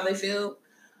mode. That's how they feel.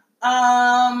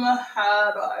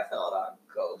 How do I feel about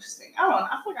ghosting? I don't know.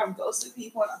 I feel like I've ghosted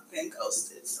people and I've been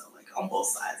ghosted, so, like, on both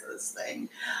sides of this thing.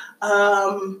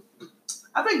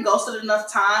 I've been ghosted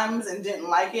enough times and didn't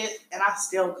like it, and I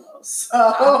still ghost.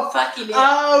 So, fuck you,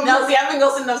 no, see, I've been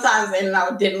ghosted enough times and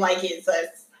I didn't like it, so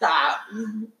stop.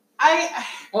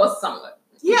 Well, somewhat.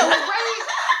 Yeah, right.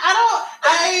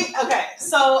 Okay,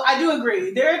 so I do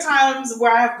agree. There are times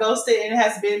where I have ghosted and it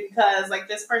has been because, like,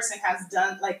 this person has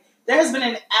done, like, there has been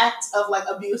an act of, like,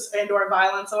 abuse and or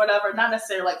violence or whatever, not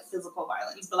necessarily, like, physical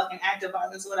violence, but, like, an act of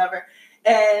violence or whatever,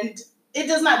 and it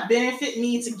does not benefit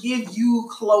me to give you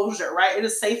closure, right? It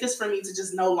is safest for me to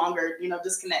just no longer, you know,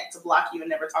 disconnect, to block you and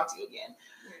never talk to you again.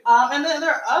 And then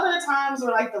there are other times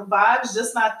where, like, the vibe's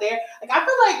just not there. Like, I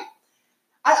feel like,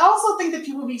 I also think that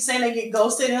people be saying they get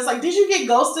ghosted, and it's like, did you get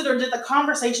ghosted or did the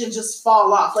conversation just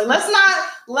fall off? Like, let's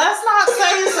not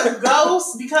say it's a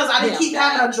ghost because I didn't keep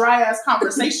having a dry ass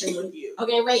conversation with you.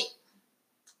 Okay, wait.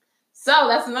 So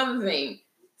that's another thing.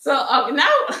 So now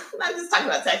I'm just talking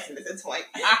about texting at this point.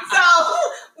 So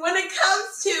when it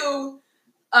comes to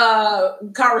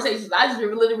conversations, I just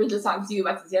literally just talking to you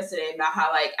about this yesterday about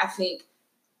how, like, I think,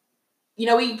 you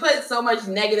know, we put so much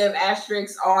negative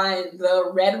asterisks on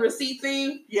the red receipt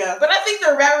thing. Yeah. But I think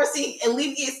the red receipt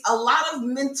alleviates a lot of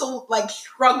mental, like,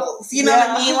 struggles. You know what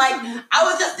I mean? Like, I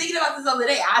was just thinking about this the other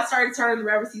day. I started turning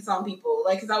red receipts on people.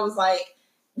 Like, because I was like,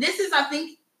 this is, I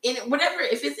think,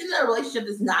 if it's in a relationship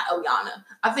that's not Oyana,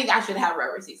 I think I should have red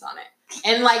receipts on it.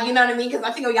 And, like, you know what I mean? Because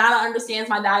I think Oyana understands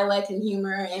my dialect and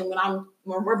humor. And when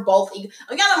we're both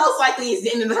Oyana most likely is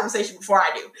the end of the conversation before I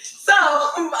do. So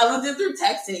I was just through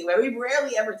text anyway. We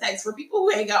rarely ever text. For people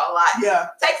who hang out a lot,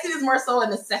 texting is more so a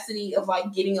necessity of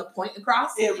like getting a point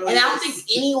across. It really and I don't think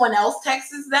anyone else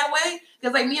texts that way.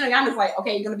 Because like me and Oyana's like,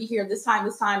 okay, you're gonna be here this time,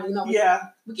 you know.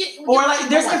 We get or like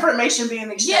there's information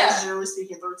being exchanged generally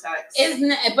speaking through text.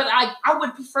 But I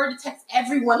would prefer to text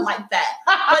everyone like that.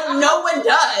 But no one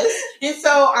does. And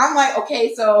so I'm like,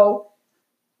 okay, so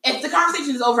if the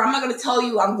conversation is over, I'm not gonna tell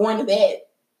you I'm going to bed.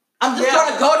 I'm just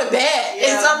gonna go to bed.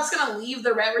 And so I'm just gonna leave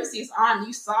the read receipts on.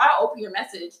 You saw I open your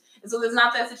message. And so there's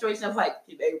not that situation of like,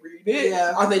 did they read it?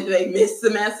 Yeah. Did they miss the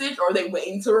message? Or are they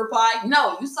waiting to reply?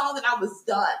 No, you saw that I was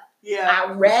done. Yeah.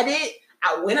 I read it.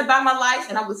 I went about my life,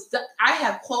 and I was done. I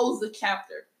have closed the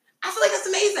chapter. I feel like that's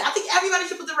amazing. I think everybody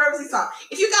should put the read receipts on.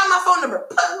 If you got my phone number,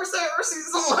 put the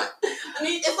receipts on. I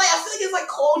mean, it's like I feel like it's like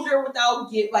closure without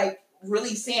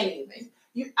really saying anything.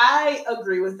 I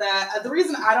agree with that. The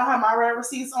reason I don't have my read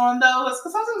receipts on though is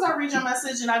because sometimes I read your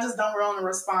message and I just don't want to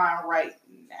respond right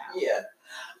now. Yeah.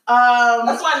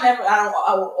 That's why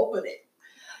I will open it.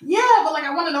 Yeah, but like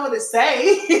I want to know what it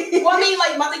say. Well, I mean,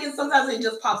 like my thing is sometimes it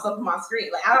just pops up on my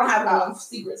screen. Like I don't have it on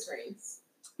secret screens.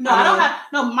 No, I don't have.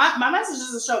 No, my message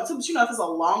is show up too. But you know, if it's a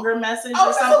longer message, if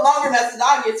it's a longer message,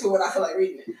 I'll get to it when I feel like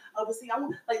reading it. Oh, but see,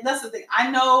 like that's the thing.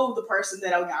 I know the person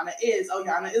that Oyana is.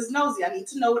 Oyana is nosy. I need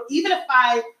to know, even if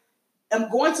I am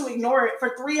going to ignore it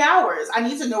for 3 hours, I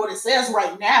need to know what it says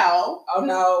right now. Oh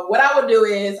no, what I would do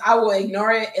is I will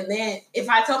ignore it, and then if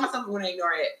I tell myself I'm going to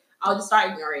ignore it, I'll just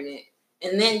start ignoring it.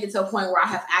 And then get to a point where I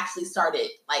have actually started,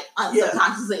 like,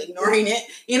 subconsciously ignoring it.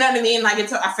 You know what I mean? Like,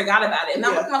 I forgot about it. And I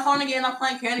look at my phone again, I'm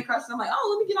playing Candy Crush, and I'm like,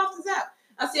 oh, let me get off this app.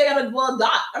 I see I got a little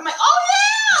dot. I'm like, oh,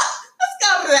 yeah! Let's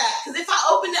go to that. Because if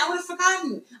I opened it, I would have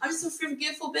forgotten. I'm just a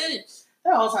forgetful bitch.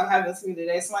 That whole time happened to me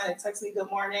today. Somebody texted me good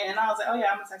morning, and I was like, oh, yeah,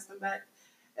 I'm going to text them back.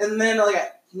 And then,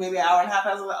 like, maybe an hour and a half,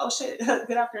 I was like, oh, shit,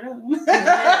 good afternoon.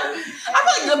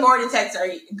 I feel like good morning texts are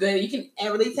good. You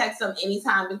can really text them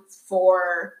anytime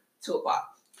before 2 o'clock.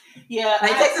 Yeah.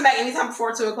 Like, text them back anytime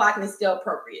before 2 o'clock, and it's still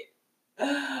appropriate.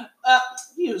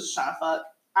 He was just trying to fuck.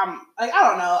 Like, I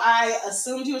don't know. I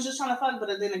assumed he was just trying to fuck,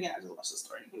 but then again, I just watched the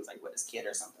story, and he was, like, with his kid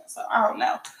or something. So, I don't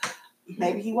know.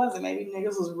 Maybe he wasn't. Maybe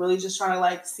niggas was really just trying to,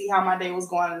 like, see how my day was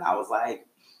going, and I was like,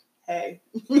 hey.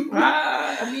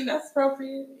 I mean, that's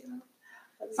appropriate, you know.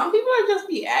 Some people are just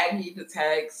be aggy to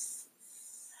text.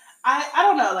 I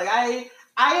don't know. Like, I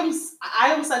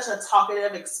am such a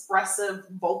talkative, expressive,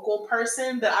 vocal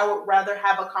person that I would rather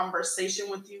have a conversation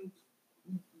with you,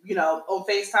 you know, on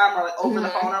FaceTime or like over the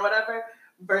phone or whatever,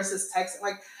 versus texting.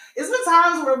 Like, it's been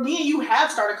times where me and you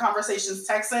have started conversations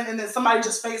texting, and then somebody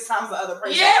just FaceTimes the other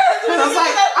person. Yeah, and I was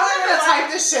like, I'm not gonna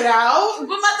type this shit out. But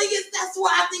my thing is, that's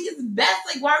why I think it's best.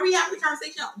 Like, why are we having a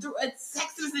conversation through a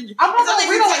text message? I'm not gonna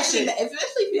read all that shit.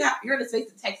 Especially if you're in the space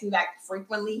of texting back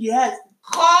frequently. Yes.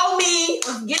 Call me.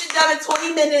 Let's get it done in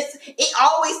 20 minutes. It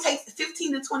always takes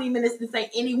 15 to 20 minutes to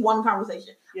say any one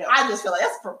conversation. Yeah. I just feel like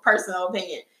that's a personal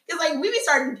opinion. Because, like, we be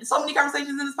starting so many conversations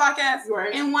in this podcast.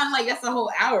 Right. And one, like, that's a whole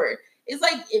hour. It's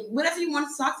like, whatever you want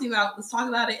to talk to me about, let's talk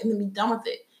about it and then be done with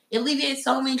it. It alleviates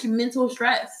so much mental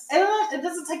stress. And it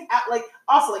doesn't take, like,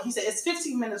 also, like you said, it's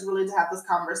 15 minutes really to have this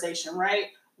conversation, right?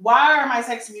 Why am I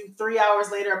texting you 3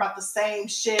 hours later about the same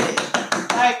shit?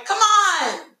 Like, come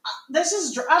on! That's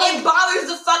just... It bothers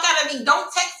the fuck out of me.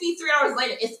 Don't text me 3 hours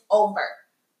later. It's over.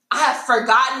 I have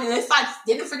forgotten, and if I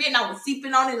didn't forget and I was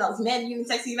sleeping on it and I was mad you didn't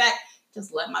text me back,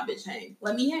 just let my bitch hang.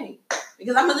 Let me hang.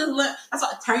 Because I'm going to just that's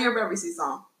why I turn your read receipt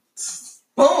on.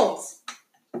 Boom.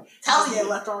 Tell you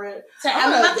left on red.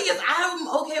 My thing is, I'm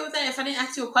okay with that. If I didn't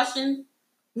ask you a question,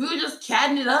 we were just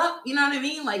chatting it up. You know what I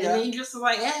mean? Like, and then you just was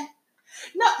like, eh.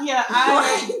 No, yeah.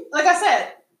 Like I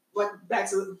said, like back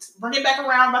to bring it back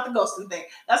around about the ghosting thing.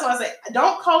 That's what I say.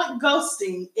 Don't call it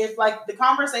ghosting if like the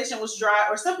conversation was dry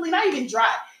or simply not even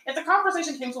dry. If the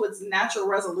conversation came to its natural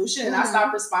resolution and I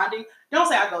stopped responding, don't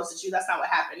say I ghosted you. That's not what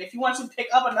happened. If you want to pick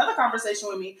up another conversation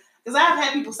with me, because I've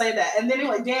had people say that, and then they're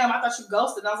like, damn, I thought you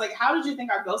ghosted. And I was like, how did you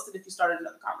think I ghosted if you started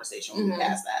another conversation with me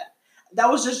past that? That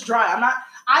was just dry.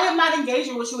 I am not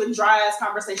engaging with you in dry ass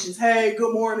conversations. Hey,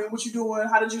 good morning. What you doing?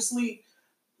 How did you sleep?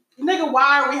 Nigga,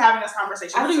 why are we having this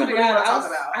conversation? What do you want to talk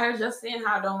about? I was just saying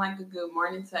how I don't like a good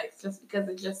morning text just because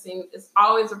it just seems it's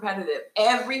always repetitive.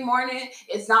 Every morning,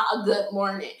 it's not a good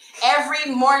morning.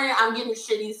 Every morning, I'm getting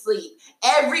shitty sleep.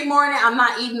 Every morning, I'm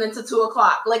not eating until 2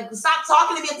 o'clock. Like, stop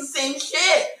talking to me at the same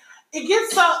shit. It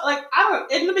gets so, like,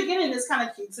 in the beginning, it's kind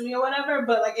of cute to me or whatever,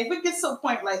 but, like, if it gets to a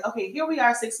point, like, okay, here we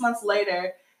are 6 months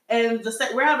later, and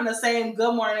we're having the same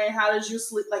good morning, how did you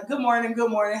sleep? Like, good morning,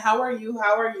 how are you?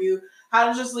 How are you? How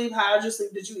did you sleep? How did you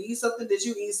sleep? Did you eat something? Did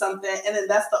you eat something? And then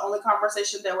that's the only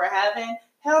conversation that we're having.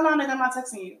 Hell no, nigga, I'm not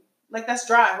texting you. Like, that's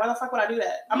dry. Why the fuck would I do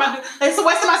that? It's a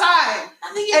waste of my time.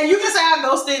 And you can say I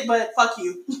ghosted, but fuck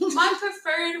you. My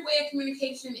preferred way of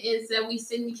communication is that we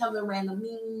send each other random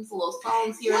memes, little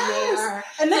songs here and there.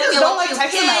 And niggas don't like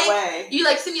texting that way. You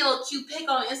like send me a little cute pic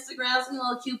on Instagram, send me a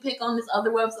little cute pic on this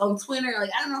other website, on Twitter.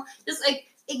 Like, I don't know. Just like,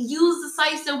 use the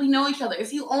sites that we know each other.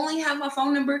 If you only have my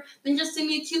phone number, then just send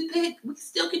me a cute pic. We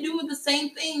still can do the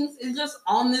same things. It's just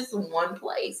on this one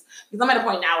place. Because I'm at a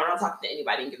point now where I don't talk to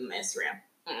anybody and give them my Instagram.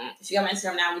 If you got my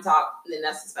Instagram now, we talk, then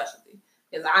that's a specialty.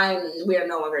 Because we are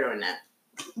no longer doing that.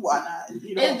 Why not?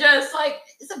 It's just like,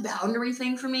 it's a boundary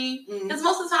thing for me. Because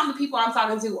most of the time, the people I'm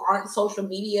talking to aren't social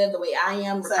media the way I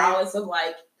am, regardless of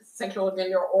like sexual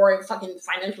gender or a fucking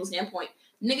financial standpoint.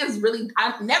 Niggas really,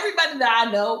 everybody that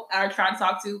I know or try to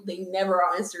talk to, they never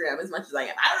are on Instagram as much as I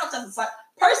am. I don't know if that's a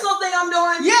personal thing I'm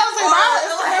doing. Yeah,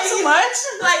 not so much.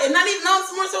 Like, not even, no,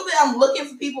 it's more so that I'm looking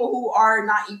for people who are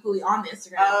not equally on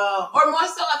Instagram. Or more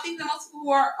so, I think that most people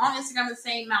who are on Instagram the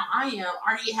same amount I am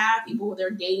already have people who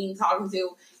they're dating, talking to.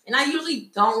 And I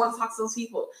usually don't want to talk to those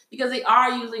people because they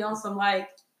are usually on some, like,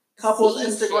 couples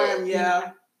Instagram, shit,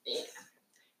 yeah.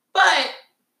 But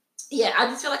yeah, I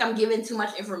just feel like I'm giving too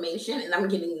much information and I'm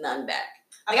getting none back.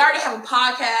 Like, I already have a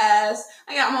podcast.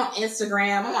 I'm on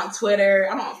Instagram. I'm on Twitter.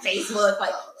 I'm on Facebook.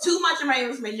 Like, too much of my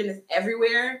information is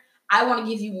everywhere. I want to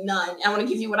give you none. I want to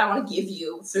give you what I want to give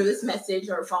you through this message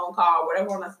or a phone call, whatever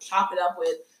I want to chop it up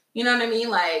with. You know what I mean?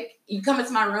 Like, you come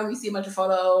into my room, you see a bunch of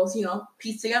photos,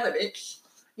 piece together, bitch.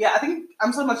 Yeah, I think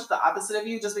I'm so much the opposite of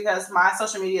you just because my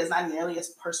social media is not nearly as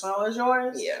personal as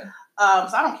yours. Yeah.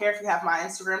 So I don't care if you have my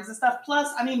Instagrams and stuff. Plus,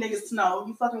 I need niggas to know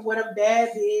you fucking with a bad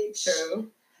bitch. True.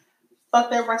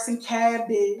 Fuck that rice and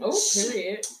cabbage. Oh,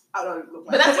 period. I don't even look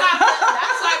like But that's why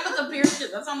I put the pictures.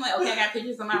 That's why I'm like, okay, I got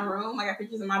pictures in my room. I got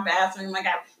pictures in my bathroom. I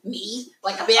got me,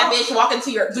 like a bad bitch walking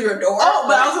through your door. Oh,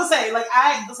 but I was gonna say, like,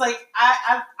 I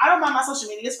don't mind my social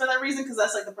medias for that reason because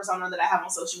that's like the persona that I have on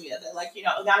social media. That, like,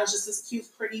 Agana's just this cute,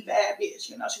 pretty, bad bitch.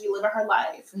 She be living her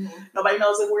life. Mm-hmm. Nobody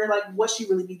knows that we're like what she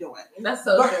really be doing. That's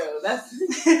so true. That's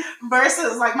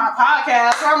versus like my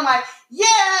podcast where I'm like,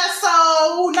 yeah,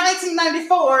 so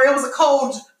 1994, it was a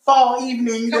cold fall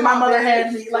evening that my mother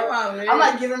had me. Like, I'm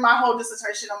like giving my whole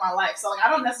dissertation on my life. So like, I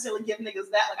don't necessarily give niggas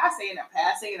that. Like, I say it in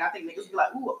passing, and I think niggas be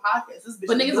like, "Ooh, a podcast." This bitch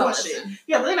but niggas don't shit. Listen.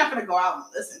 Yeah, but they're not gonna go out and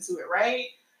listen to it, right?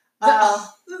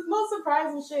 The most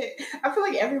surprising shit. I feel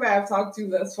like everybody I've talked to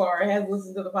thus far has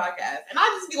listened to the podcast, and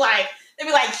I just be like, they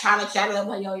be like trying to chat it up,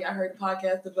 like, "Yo, y'all heard the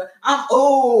podcast?" But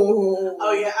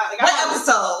oh yeah, what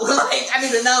episode? Like, I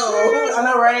need to know. I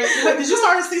know, right? Wait, did you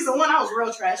start season 1? I was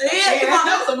real trash. Yeah,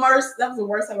 that was the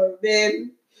worst I've ever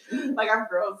been. Like, I've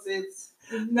grown since.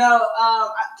 No,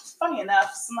 funny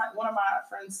enough, one of my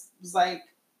friends was like,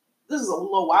 this was a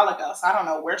little while ago, so I don't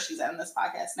know where she's at in this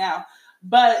podcast now.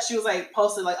 But she was like,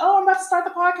 posted like, "Oh, I'm about to start the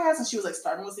podcast," and she was like,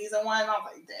 starting with season 1. And I was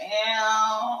like,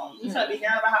 "Damn, you gotta be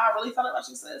hearing about how I really felt about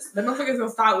you, sis." The motherfuckers gonna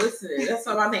stop listening. That's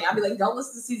what I think. I'd be like, "Don't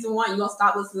listen to season 1. You gonna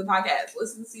stop listening to the podcast.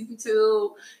 Listen to season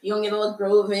 2. You gonna get a little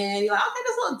groove in. You're like, okay,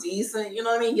 that's a little decent. You know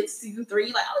what I mean? Get to season 3.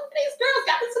 You're like, oh, these girls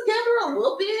got it together a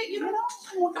little bit. You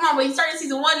know? Come on, when you start in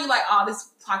season 1, you're like, oh, this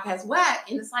podcast whack,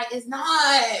 and it's like, it's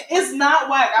not. It's not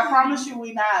whack. I promise you,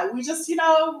 we not. We just, we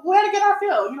had to get our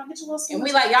feel. Get your little. And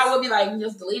we like, y'all will be like,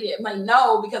 just delete it. I'm like,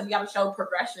 no, because we got to show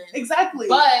progression. Exactly.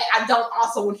 But I don't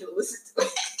also want you to listen to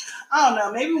it. I don't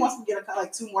know. Maybe once we get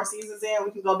like 2 more seasons in,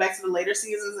 we can go back to the later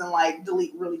seasons and like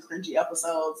delete really cringy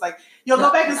episodes. Like, you'll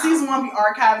go back to season 1, be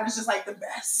archived, and it's just like the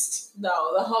best.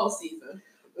 No, the whole season.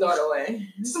 Throw it away.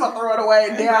 Just gonna throw it away.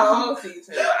 Damn. The whole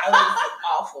season. I was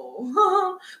awful.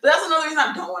 But that's another reason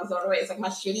I don't want to throw it away. It's like my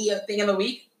shitty thing of the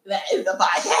week. That is the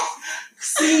podcast.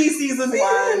 See season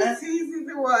 1. See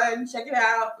season 1. Check it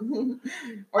out.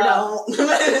 Or don't.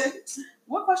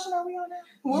 What question are we on now?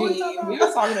 We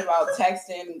were talking about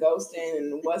texting and ghosting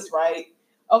and what's right.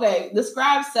 Okay,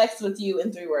 describe sex with you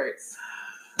in 3 words.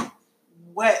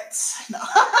 Wet. No.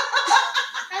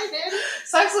 I did.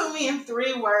 Sex with me in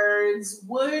 3 words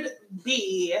would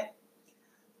be.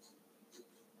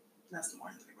 That's more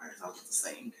than 3 words. I was just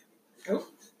saying.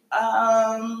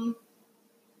 Oh.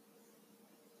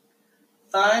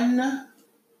 Fun.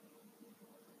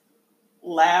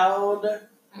 Loud.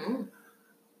 Mm.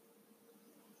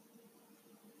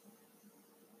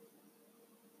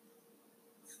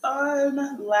 Fun,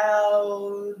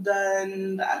 loud,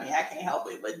 and I mean, I can't help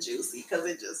it but juicy because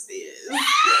it just is.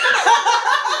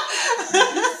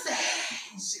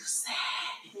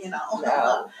 Juicy.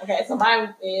 No. Okay, so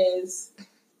mine is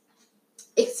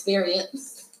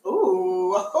Experience.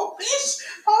 Ooh, oh, bitch.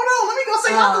 Hold on, let me go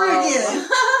say all three again.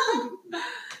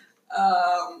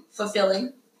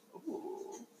 Fulfilling.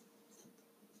 Ooh.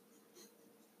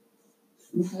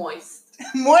 Moist.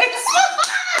 Moist.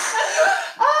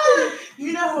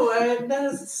 You know what?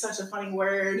 That is such a funny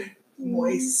word.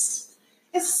 Moist.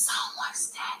 It's so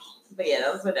moist, Daddy. But yeah,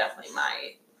 those were definitely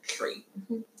my treat.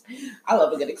 I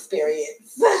love a good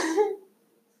experience.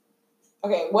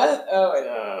 Okay, what? Oh,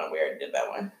 no, we already did that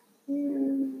one.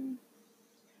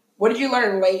 What did you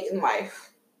learn late in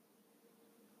life?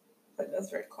 But that's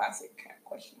a very classic kind of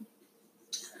question.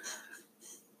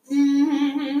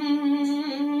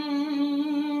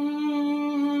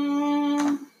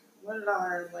 What did I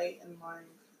learn late in life?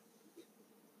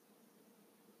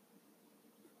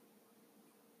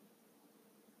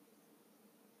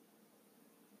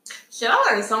 Shit, I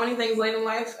learned so many things late in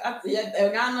life. I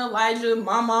got Elijah,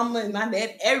 my mama, and my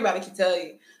dad. Everybody can tell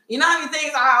you. You know how many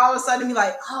things I all of a sudden be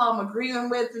like, oh, I'm agreeing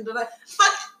with, and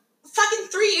fucking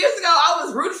 3 years ago, I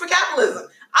was rooting for capitalism.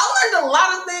 I learned a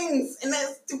lot of things, and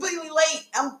that's completely late.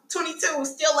 I'm 22,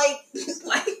 still late.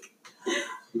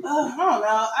 I don't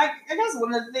know. I guess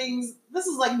one of the things, this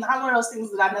is like not one of those things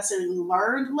that I necessarily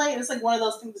learned late. It's like one of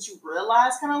those things that you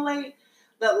realize kind of late,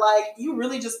 that like you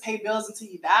really just pay bills until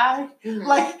you die. Mm-hmm.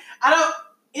 Like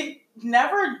it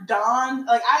never dawned,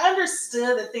 like I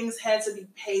understood that things had to be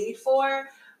paid for,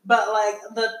 but like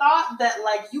the thought that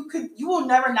like you will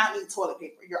never not need toilet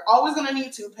paper. You're always gonna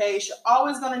need toothpaste. You're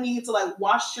always gonna need to like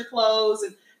wash your clothes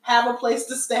and have a place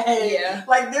to stay. Yeah.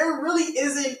 Like there really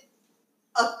isn't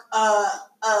a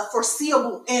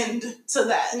foreseeable end to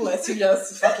that. Unless you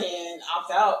just fucking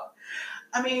opt out.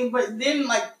 I mean, but then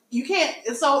like you can't.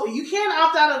 So you can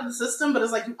opt out of the system, but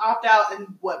it's like you opt out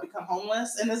and become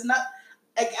homeless, and it's not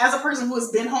like as a person who has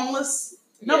been homeless.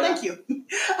 No, thank you.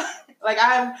 Like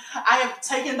I have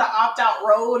taken the opt out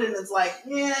road, and it's like,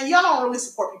 yeah, y'all don't really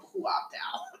support people who opt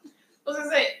out. I was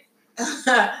gonna say,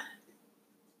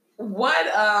 what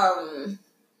oh,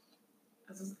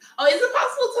 is it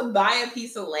possible to buy a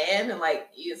piece of land and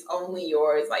like it's only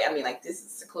yours? Like, I mean, like this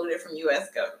is secluded from U.S.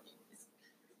 government.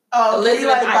 Oh, can you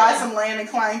like buy some land and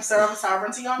claim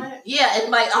sovereignty on it? Yeah,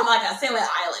 and like on like a Salem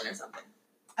Island or something.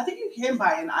 I think you can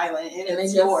buy an island and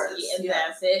it's just, yours. And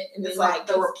that's it. And it's then like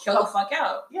kill the fuck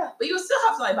out. Yeah. But you would still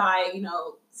have to like buy,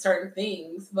 certain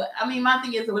things. But I mean, my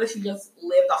thing is, what if you just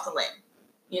lived off the land?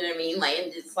 You know what I mean? Like,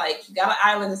 and it's like you got an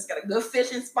island that's got a good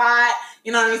fishing spot.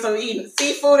 You know what I mean? So we eating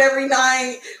seafood every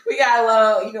night. We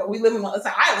got we live in it's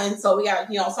an island, so we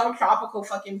got some tropical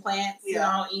fucking plants.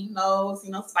 Yeah. Eating those.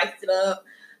 Spice it up.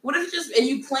 What if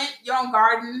you plant your own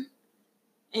garden,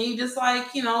 and you just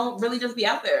like really just be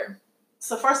out there?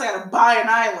 So first I gotta buy an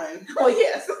island. Oh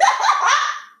yes.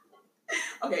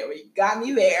 Okay, well you got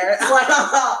me there.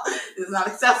 This is not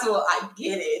accessible. I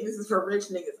get it. This is for rich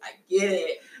niggas. I get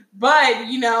it. But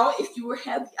if you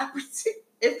had the opportunity,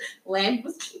 if land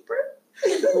was cheaper.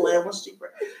 Land was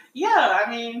cheaper. Yeah,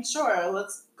 I mean, sure.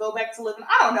 Let's go back to living.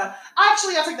 I don't know. I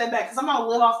take that back because I'm not a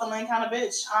live off the land kind of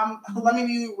bitch. Let me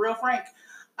be real frank.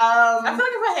 I feel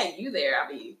like if I had you there,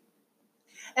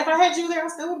 if I had you there, I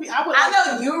still would be. I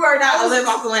know you are not a live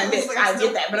off the land bitch. I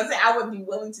get that, but I'm saying I would be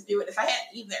willing to do it if I had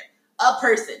either a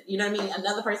person. You know what I mean?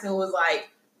 Another person who was like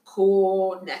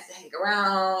cool, nice to hang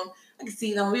around. I could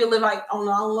see them. We would live like on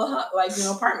all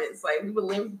apartments. Like we would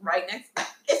live right next to them.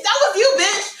 If that was you,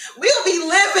 bitch, we would be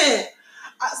living.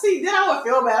 See, then I would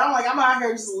feel bad. I'm like, I'm out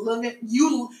here just living.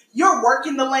 You're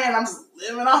working the land. I'm just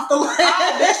living off the land.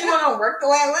 I bet you want to work the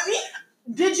land with me.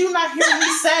 Did you not hear me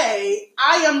say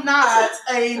I am not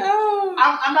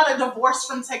I'm not a divorced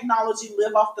from technology,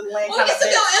 live off the land kind of bitch.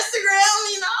 Well, on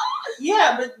Instagram,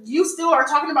 Yeah, but you still are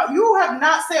talking about, you have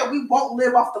not said we won't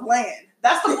live off the land.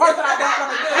 That's the part that I don't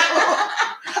want to do.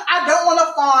 I don't want to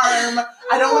farm.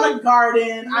 I don't want to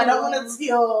garden. I don't want to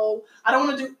till. I don't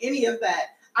want to do any of that.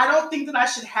 I don't think that I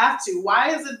should have to.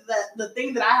 Why is it that the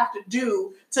thing that I have to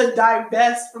do to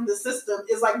divest from the system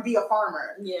is like be a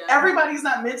farmer? Yeah. Everybody's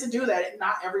not meant to do that. And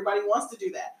not everybody wants to do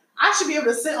that. I should be able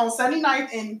to sit on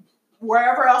 79th and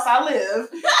wherever else I live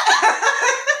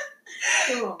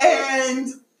and,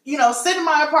 sit in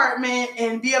my apartment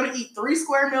and be able to eat 3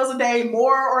 square meals a day,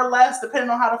 more or less, depending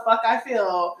on how the fuck I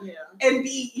feel. Yeah. And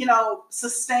be,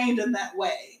 sustained in that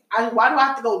way. Why do I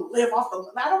have to go live off the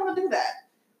land? I don't want to do that.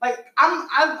 Like,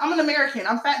 I'm an American.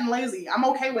 I'm fat and lazy. I'm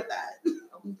okay with that.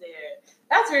 I'm there.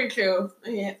 That's very true. I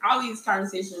mean, all these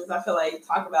conversations, I feel like,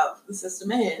 talk about the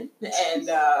system and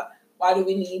why do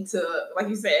we need to, like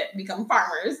you said, become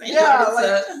farmers in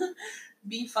order to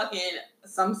be fucking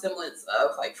some semblance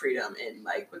of, like, freedom and,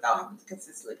 like, without having to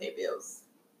consistently pay bills.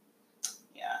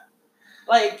 Yeah.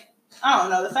 Like, I don't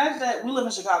know. The fact that we live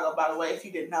in Chicago, by the way, if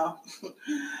you didn't know.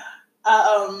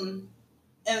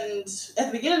 And at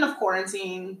the beginning of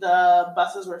quarantine, the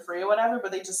buses were free or whatever,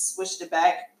 but they just switched it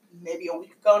back maybe a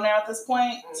week ago now at this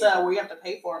point to where you have to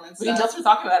pay for them and stuff. We just were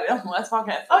talking about it on the last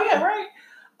podcast. Oh, yeah, right.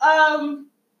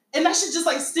 And that shit just,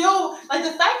 like, still, like,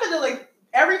 the fact that, like,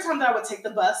 every time that I would take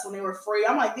the bus when they were free,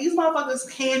 I'm like, these motherfuckers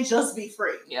can just be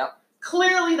free. Yep.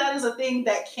 Clearly, that is a thing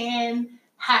that can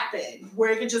happen, where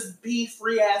it could just be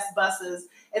free-ass buses.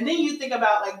 And then you think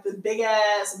about, like, the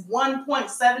big-ass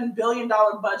 $1.7 billion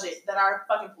budget that our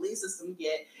fucking police system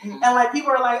get. Mm-hmm. And, like,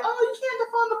 people are like, oh, you can't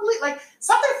defund the police.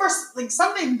 Like,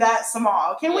 something that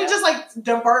small. Can we just, like,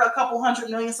 divert a couple $100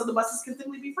 million so the buses can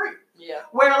simply be free? Yeah.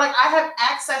 Where, like, I have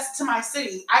access to my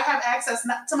city. I have access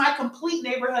to my complete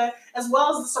neighborhood as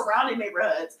well as the surrounding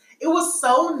neighborhoods. It was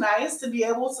so nice to be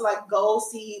able to, like, go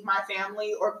see my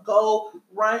family or go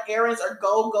run errands or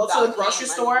go to a grocery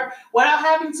store without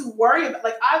having to worry about,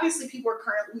 like, obviously people are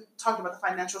currently talking about the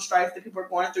financial strife that people are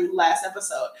going through last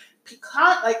episode.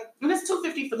 Like, and it's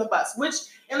 $250 for the bus, which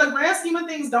in the grand scheme of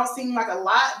things don't seem like a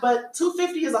lot, but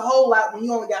 $250 is a whole lot when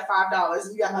you only got $5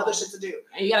 and you got other shit to do.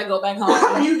 And you gotta go back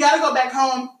home. You gotta go back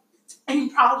home. And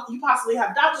you possibly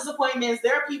have doctor's appointments.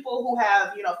 There are people who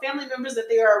have, family members that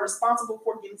they are responsible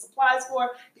for getting supplies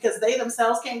for because they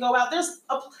themselves can't go out.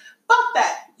 Fuck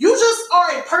that. You just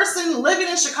are a person living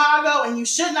in Chicago and you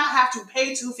should not have to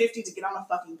pay $250 to get on a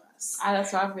fucking bus.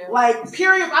 That's how I feel. Like,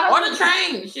 period. Or the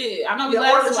train. Shit. I know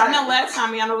last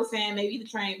time I was saying maybe the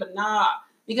train, but nah.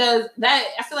 Because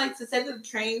I feel like to say that the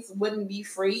trains wouldn't be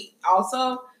free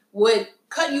also would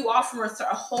cut you off from a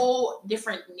whole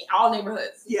different, all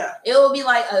neighborhoods. Yeah. It will be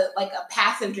like a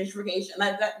passive gentrification,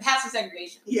 like passive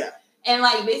segregation. Yeah. And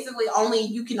like basically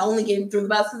you can only get through the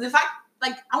bus. Because if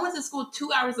I went to school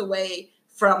 2 hours away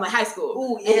from high school.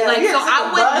 Ooh, yeah. And so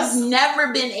I would have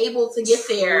never been able to get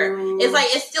there. It's like,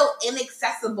 it's still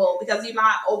inaccessible because you're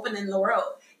not open in the world.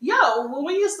 Yo, when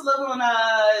we used to live on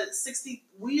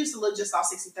we used to live just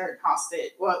off 63rd and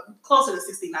Halsted. Well, closer to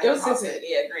 69th. It was 69th,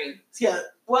 yeah, Green. Yeah.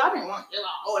 Well, I didn't want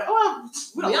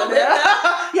we don't live there.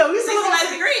 Yeah, we used to live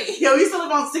on Green. Yeah, we used to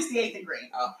live on 68th and Green.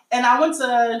 Oh. And I went to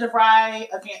DeVry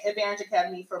Advantage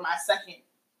Academy for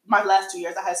my last 2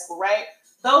 years of high school, right?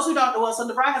 Those who don't know, so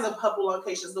DeVry has a couple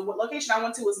locations. The location I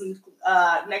went to was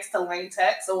next to Lane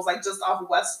Tech, so it was like just off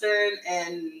Western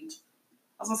and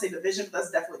I was gonna say Division, but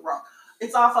that's definitely wrong.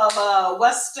 It's off of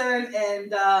Western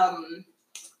and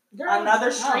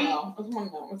another street.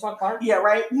 Yeah,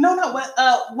 right. No,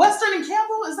 Western and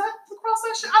Campbell. Is that the cross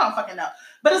section? I don't fucking know.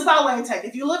 But it's by Lane Tech.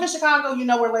 If you live in Chicago, you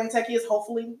know where Lane Tech is.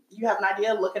 Hopefully, you have an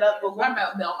idea. Look it up. What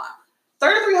about Belmont?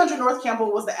 3300 North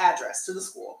Campbell was the address to the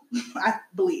school, I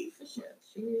believe.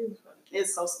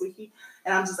 It's so squeaky,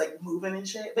 and I'm just like moving and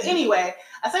shit. But anyway,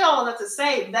 I say all of that to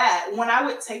say that when I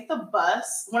would take the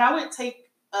bus,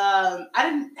 I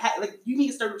didn't have, you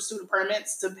need student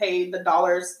permits to pay the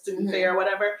 $1 student fare or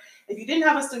whatever. If you didn't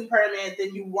have a student permit,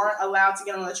 then you weren't allowed to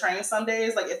get on the train some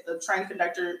days. Like, if the train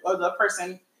conductor or the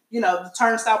person, the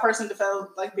turnstile person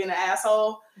felt like being an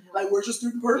asshole, like, where's your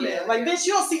student permit? Yeah, bitch,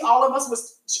 you don't see all of us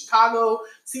with Chicago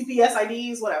CPS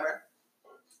IDs, whatever.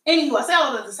 Anyway, I say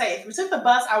all of that to say, if we took the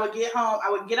bus, I would get home,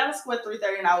 I would get out of school at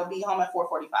 3:30 and I would be home at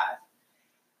 4:45.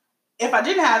 If I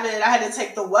didn't have it, I had to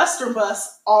take the Western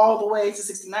bus all the way to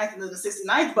 69th and then the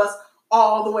 69th bus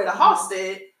all the way to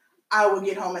Halsted. I would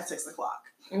get home at 6 o'clock.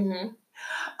 Mm-hmm.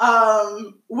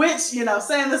 Which,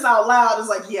 saying this out loud is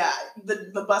like, yeah,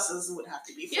 the buses would have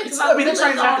to be free. Yeah, the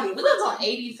trains have to be free. We lived on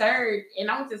 83rd and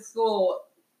I went to school.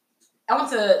 I went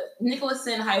to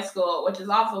Nicholson High School, which is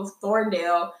off of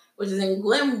Thorndale, which is in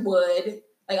Glenwood.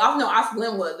 Off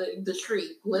Glenwood, the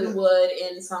street. Glenwood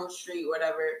and some street,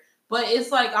 whatever. But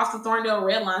it's like off the Thorndale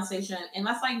Red Line station, and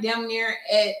that's like damn near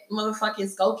at motherfucking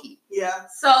Skokie. Yeah.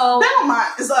 So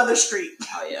Belmont is the other street.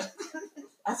 Oh yeah.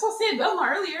 That's what I said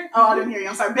Belmont earlier. Oh, I didn't hear you.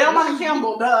 I'm sorry. Belmont and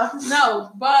Campbell, duh.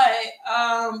 No, but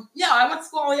I went to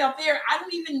school all the way up there. I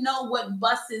don't even know what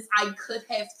buses I could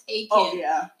have taken. Oh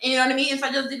yeah. And you know what I mean? If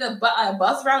I just did a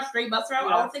bus route, straight bus route,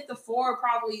 I would take the 4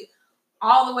 probably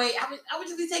all the way. I would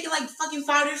just be taking like fucking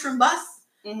 5 different buses.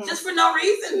 Mm-hmm. Just for no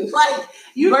reason.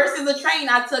 Versus the train,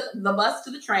 I took the bus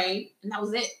to the train, and that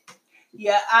was it.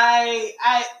 Yeah,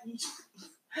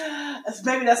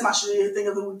 maybe that's my shitty thing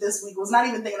of the week this week, was not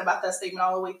even thinking about that statement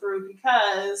all the way through,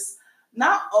 because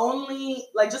not only,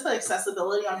 just the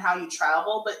accessibility on how you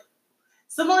travel, but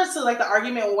similar to, the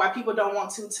argument why people don't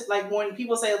want to, when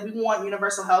people say we want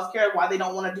universal health care, why they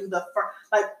don't want to do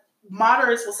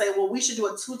moderates will say, well, we should do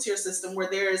a 2-tier system where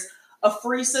there's a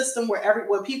free system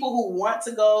where people who want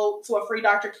to go to a free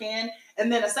doctor can,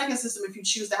 and then a second system if you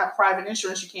choose to have private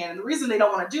insurance, you can. And the reason they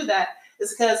don't want to do that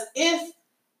is because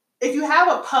if you have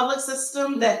a public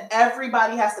system that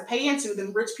everybody has to pay into,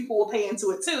 then rich people will pay into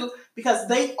it too, because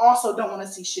they also don't want to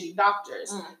see shitty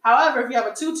doctors. However, if you have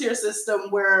a two-tier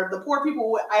system where the poor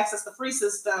people will access the free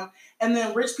system and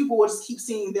then rich people will just keep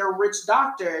seeing their rich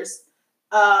doctors,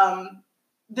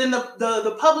 then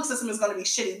the public system is going to be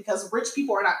shitty because rich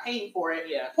people are not paying for it.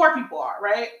 Yeah. Poor people are,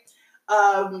 right?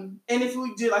 And if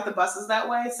we do like the buses that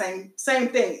way, same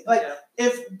thing. Like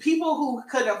if people who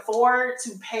could afford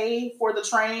to pay for the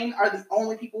train are the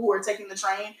only people who are taking the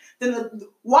train, then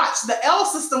the L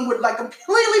system would like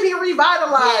completely be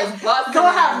revitalized. They're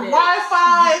gonna have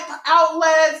Wi-Fi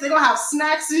outlets. They're gonna have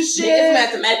snacks and shit. It's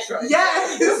at the metro.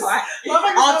 Yes.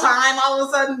 On time, all of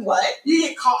a sudden, what? You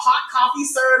get hot coffee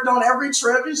served on every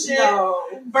trip and shit. No.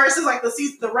 Versus like the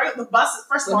buses.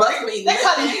 First of all, they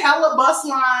cutting hella bus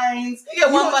lines. You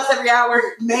get one bus every hour.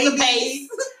 Maybe.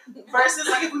 Versus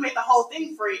like if we make the whole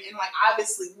thing free, and like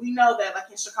obviously we know that like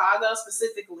in Chicago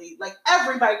specifically, like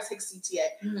everybody takes CTA.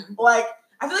 Like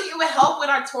I feel like it would help with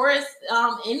our tourists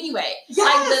anyway. Yes.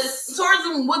 Like the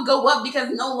tourism would go up because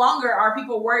no longer are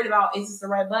people worried about is this the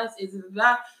right bus? Is it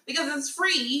that? Because it's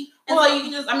free. And so you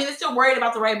can just they're still worried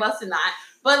about the right bus or not.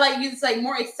 But like it's like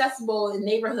more accessible in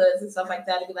neighborhoods and stuff like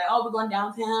that. It'd be like, oh, we're going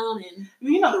downtown, and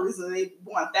the reason they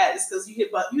want that is because you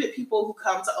hit people who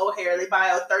come to O'Hare, they buy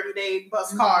a 30-day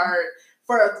bus card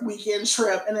for a weekend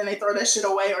trip, and then they throw that shit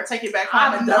away or take it back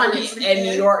home. I've done it in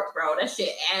New York, bro. That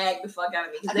shit agged the fuck out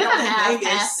of me because they don't have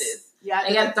passes. Yeah,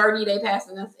 they got 30-day pass,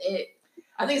 and that's it.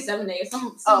 I think it's 7 days.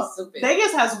 Some stupid.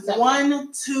 Vegas has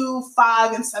 1, 2,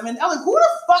 5, and 7. I'm like, who the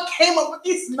fuck came up with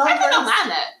these numbers? I don't mind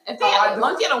that. If they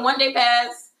once you had a 1-day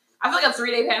pass, I feel like a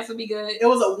 3-day pass would be good. It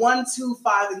was a 1, 2,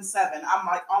 5, and 7. I'm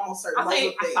like almost certain. I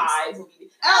think 5 would be.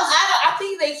 I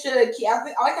think they should keep. I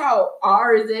like how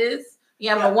ours is. You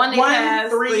have a 1-day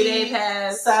pass, 3-day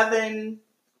pass, 7,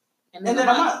 and then a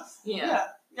month. Yeah.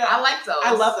 I like those.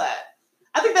 I love that.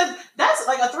 I think that's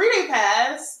like a 3-day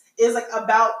pass. Is like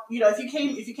about, if you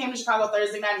came to Chicago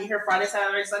Thursday night and you're here Friday,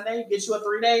 Saturday, Sunday, get you a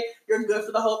 3-day, you're good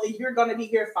for the whole thing. You're going to be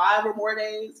here 5 or more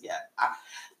days. Yeah.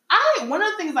 One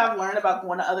of the things I've learned about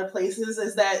going to other places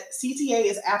is that CTA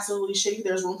is absolutely shitty.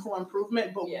 There's room for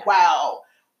improvement, but wow.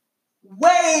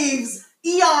 Waves,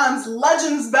 eons,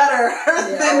 legends better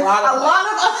than a lot of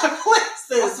other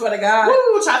places. I swear to God.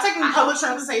 Woo, try taking public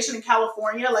transportation in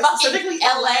California, like specifically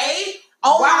LA.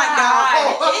 Oh my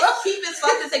God. It's cheap as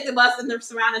fuck to take the bus in the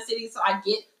surrounding cities, so I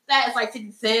get that. It's like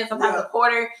 50 cents, sometimes a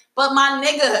quarter. But my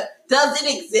nigga, does it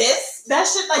exist? That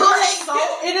shit,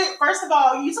 first of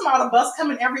all, you talking about a bus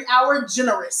coming every hour,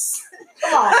 generous.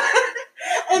 Come on.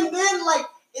 And then, like,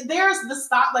 there's the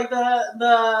stop, like,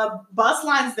 the bus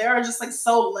lines there are just, like,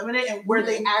 so limited and where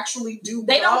they actually do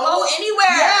They don't go anywhere.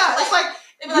 Yeah, it's like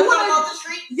you want to go up the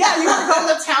street? Yeah, you want to go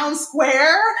to town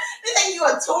square? They think you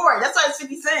a tour. That's why it's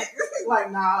 50 cents.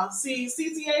 Like, nah. See,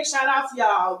 CTA, shout out to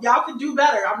y'all. Y'all can do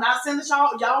better. I'm not saying that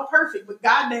y'all perfect, but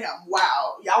goddamn,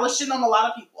 wow. Y'all are shitting on a lot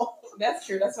of people. That's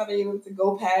true. That's why they're able to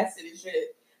go past it and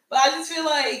shit. But I just feel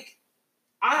like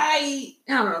I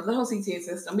don't know, the whole CTA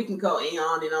system, we can go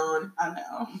on and on. I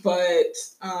know. But,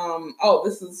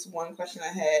 this is one question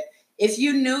I had. If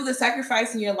you knew the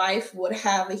sacrifice in your life would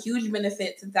have a huge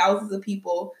benefit to thousands of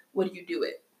people, would you do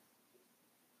it?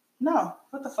 No.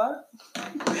 What the fuck?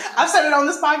 I've said it on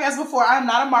this podcast before. I'm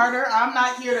not a martyr. I'm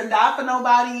not here to die for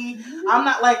nobody. I'm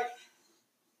not like...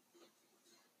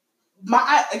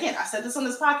 I said this on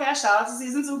this podcast. Shout out to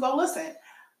season 2. Go listen.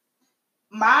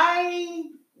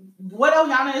 What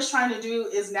Eliana is trying to do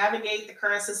is navigate the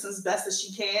current system as best as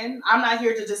she can. I'm not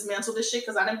here to dismantle this shit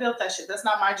because I didn't build that shit. That's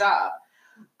not my job.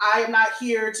 I am not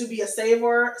here to be a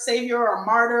savior or a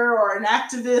martyr or an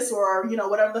activist or,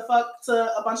 whatever the fuck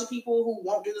to a bunch of people who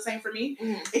won't do the same for me.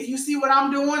 Mm-hmm. If you see what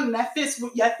I'm doing and that fits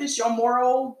your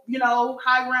moral,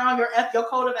 high ground, your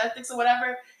code of ethics or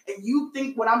whatever, and you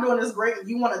think what I'm doing is great and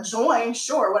you want to join,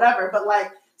 sure, whatever. But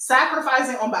like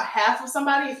sacrificing on behalf of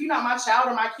somebody, if you're not my child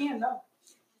or my kin, no.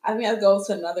 I think that goes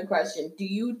to another question. Do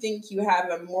you think you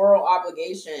have a moral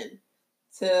obligation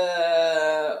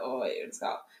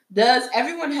does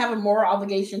everyone have a moral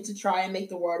obligation to try and make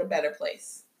the world a better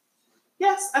place?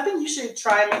 Yes, I think you should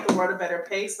try and make the world a better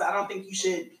place, but I don't think you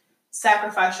should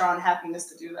sacrifice your own happiness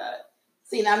to do that.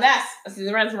 See, now the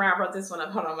reason why I brought this one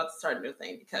up. Hold on, I'm about to start a new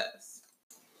thing because...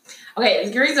 Okay,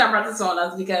 the reason I brought this one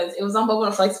up is because it was on Bobo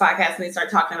and Flex podcast and they started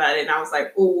talking about it and I was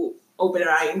like, ooh, open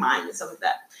your mind and stuff like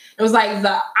that. It was like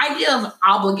the idea of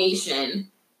obligation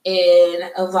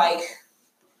the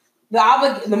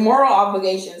moral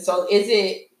obligation. So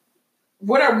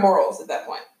what are morals at that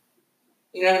point?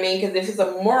 You know what I mean? Because if it's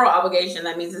a moral obligation,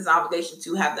 that means it's an obligation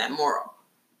to have that moral.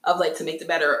 of like to make a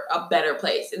better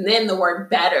place. And then the word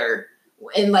better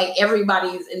and like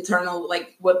everybody's internal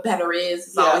like what better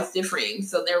is always differing.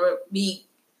 So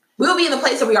we'll be in the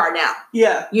place that we are now.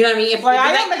 Yeah. You know what I mean?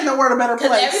 I am making the world a better place.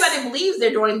 Because everybody believes they're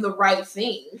doing the right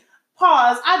thing.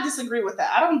 Pause. I disagree with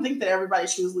that. I don't think that everybody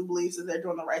truly believes that they're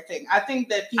doing the right thing. I think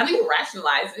that people... I think you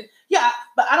rationalize it. Yeah,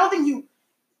 but I don't think you...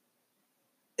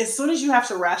 As soon as you have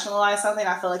to rationalize something,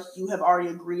 I feel like you have already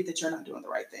agreed that you're not doing the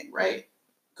right thing, right?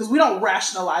 Because we don't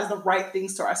rationalize the right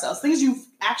things to ourselves. Things you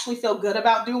actually feel good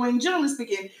about doing, generally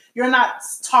speaking, you're not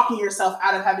talking yourself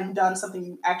out of having done something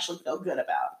you actually feel good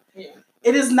about. Yeah.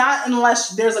 It is not unless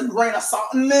there's a grain of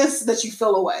salt in this that you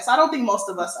feel away. So I don't think most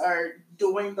of us are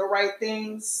doing the right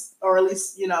things, or at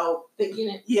least, thinking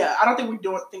it. Yeah, I don't think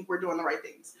we're doing the right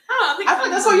things. I think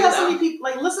that's why you have so many people,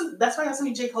 like, listen, that's why you have so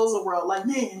many J. Cole's of the world. Like,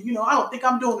 man, I don't think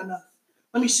I'm doing enough.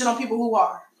 Let me shit on people who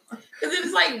are. Because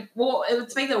it's like, well, to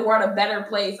make the world a better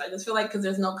place, I just feel like because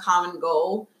there's no common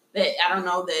goal, that I don't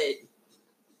know that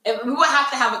we would have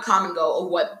to have a common goal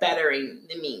of what bettering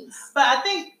it means. But I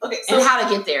think, okay, so, and how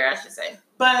to get there, I should say.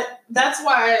 But that's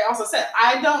why I also said,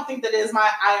 I don't think that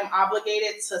I am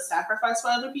obligated to sacrifice for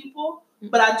other people,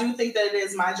 but I do think that it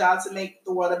is my job to make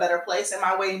the world a better place. And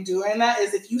my way of doing that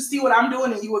is if you see what I'm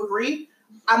doing and you agree,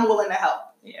 I'm willing to help.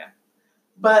 Yeah.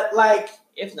 But like,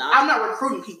 if not, I'm not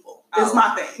recruiting people. Is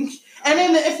my thing. And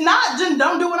then if not, then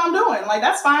don't do what I'm doing. Like,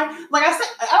 that's fine. Like I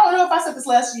said, I don't know if I said this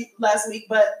last week,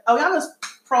 but Oyana's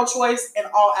pro-choice in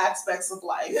all aspects of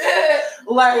life.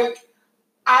 Like,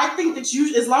 I think that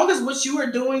as long as what you are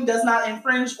doing does not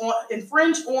infringe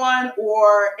on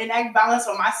or enact violence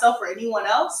on myself or anyone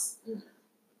else,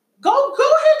 go ahead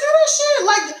and do that shit.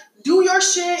 Like, do your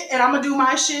shit and I'm gonna do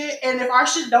my shit. And if our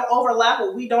shit don't overlap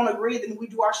or we don't agree, then we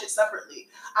do our shit separately.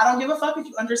 I don't give a fuck if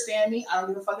you understand me. I don't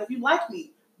give a fuck if you like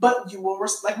me. But you will,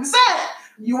 like we said,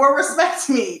 you will respect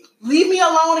me. Leave me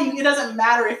alone, and it doesn't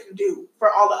matter if you do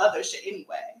for all the other shit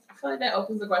anyway. I feel like that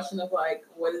opens the question of like,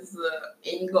 what is the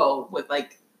end goal with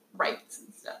like rights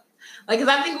and stuff? Like,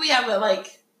 because I think we have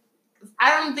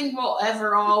I don't think we'll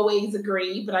ever always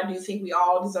agree, but I do think we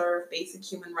all deserve basic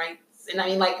human rights. And I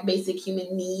mean, like, basic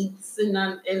human needs and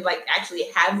like, actually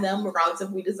have them regardless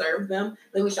if we deserve them.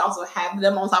 Then we should also have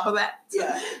them on top of that.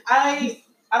 Yeah. I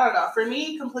don't know. For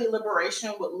me, complete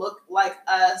liberation would look like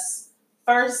us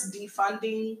first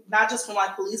defunding, not just from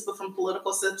like police, but from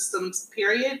political systems,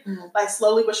 period. Mm-hmm. Like,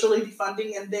 slowly but surely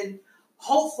defunding, and then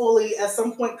hopefully at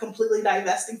some point completely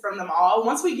divesting from them all.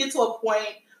 Once we get to a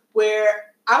point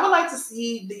where I would like to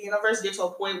see the universe get to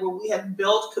a point where we have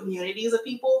built communities of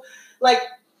people. Like,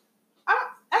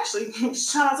 actually,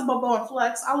 shout out to Bobo and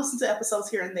Flex. I listen to episodes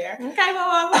here and there. Okay,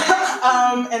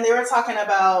 Bobo. And they were talking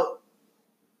about,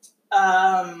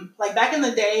 like, back in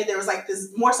the day, there was like this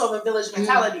more so of a village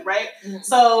mentality, right? Mm-hmm.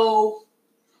 So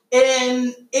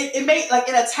it made, like,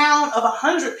 in a town of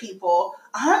 100 people,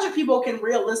 100 people can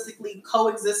realistically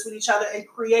coexist with each other and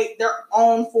create their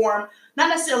own form, not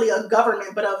necessarily a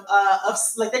government, but of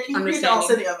like, they can create their own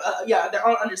city of, their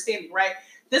own understanding, right?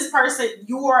 This person,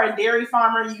 you are a dairy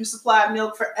farmer, you supply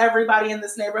milk for everybody in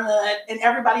this neighborhood, and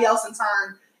everybody else in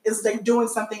turn is like doing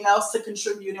something else to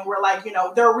contribute. And we're like, there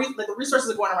are the resources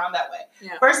are going around that way.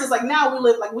 Yeah. Versus like now we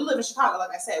live in Chicago,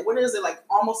 like I said. What is it, like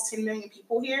almost 10 million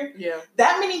people here? Yeah.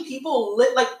 That many people live,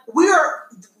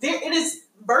 it is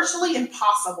virtually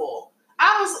impossible.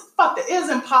 Fuck that. It is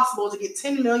impossible to get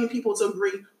 10 million people to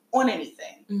agree on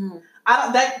anything. Mm-hmm.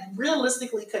 That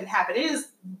realistically couldn't happen. It is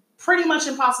pretty much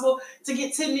impossible to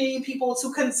get 10 million people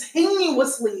to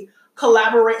continuously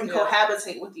collaborate and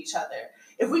cohabitate with each other.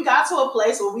 If we got to a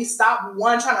place where we stopped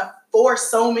trying to force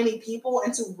so many people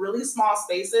into really small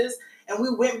spaces, and we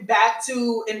went back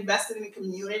to investing in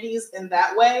communities in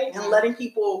that way and letting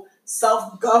people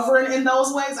self-govern in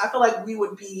those ways, I feel like we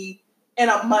would be in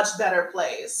a much better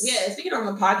place. Yeah, speaking on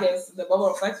the podcast, the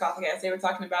Bobo Flex podcast, they were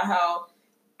talking about how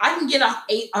I can get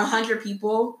 100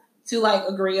 people to like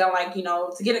agree on like,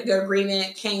 to get a good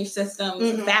agreement, change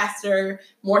systems faster,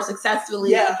 more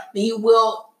successfully than you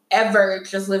will ever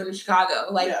just living in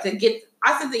Chicago. Like I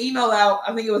sent the email out.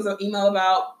 I think it was an email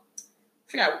about,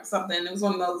 I forgot something. It was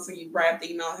one of those so you write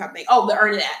the email kind of thing. Oh, the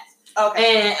Earn It Act.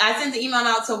 Okay. And I sent the email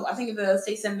out to, I think, the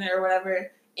state senator or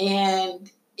whatever.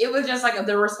 And it was just like,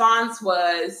 the response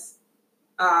was,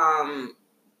 I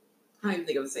don't even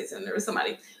think it was the state senator. It was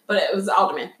somebody. But it was the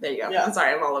alderman. There you go. Yeah. I'm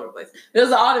sorry, I'm all over the place. It was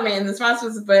the alderman. And the response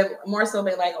was, but more so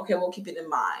be like, okay, we'll keep it in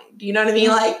mind. Do you know what I mean?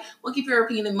 Like, we'll keep your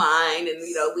opinion in mind and,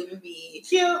 leave it be.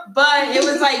 Cute. But it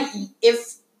was like,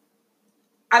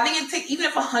 I think it take, even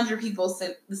if 100 people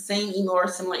sent the same email or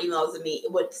similar emails to me,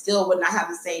 it would not have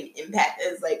the same impact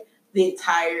as, like, the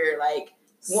entire, like,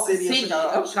 city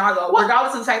of Chicago. Well,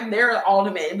 regardless of the fact that they're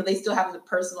aldermen, but they still have the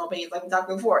personal opinions, like we talked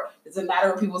before. It's a matter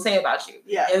of what people say about you.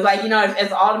 Yeah. It's like,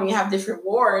 as aldermen, you have different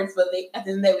wards, but at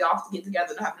the end of the day, we all have to get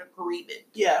together and have an agreement.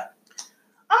 Yeah.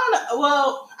 I don't know.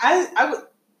 Well, I would,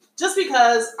 just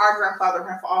because our grandfather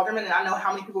ran for alderman, and I know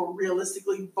how many people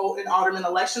realistically vote in alderman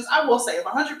elections, I will say if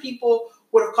 100 people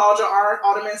would have called your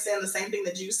alderman saying the same thing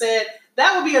that you said,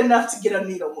 that would be enough to get a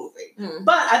needle moving. Mm.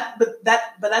 But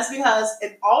that's because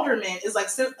an alderman is like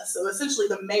so essentially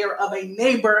the mayor of a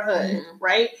neighborhood,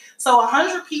 right? So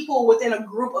 100 people within a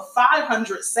group of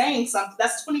 500 saying something,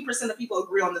 that's 20% of people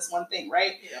agree on this one thing,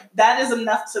 right? Yeah. That is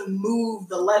enough to move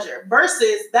the ledger.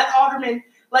 Versus that alderman,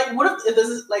 like, what if this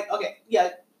is like, okay,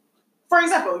 yeah. For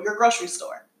example, your grocery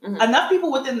store. Mm-hmm. Enough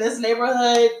people within this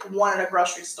neighborhood wanted a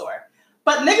grocery store.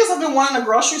 But niggas have been wanting a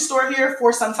grocery store here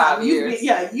for some time. 5 years.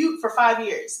 For 5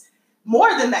 years.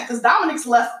 More than that, because Dominic's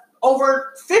left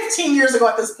over 15 years ago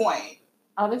at this point.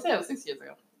 Oh, they said it was 6 years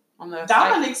ago.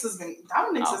 Dominic's has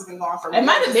been gone for it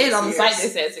might have been on the years. site they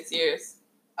said 6 years.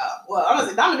 Well, I'm gonna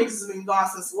say Dominic's has been gone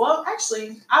since, well,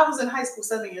 actually, I was in high school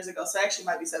 7 years ago, so it actually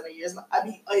might be 7 years. I'd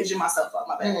be aging myself up,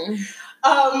 my bad.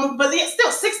 Mm-hmm. But yeah,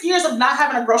 still 6 years of not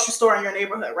having a grocery store in your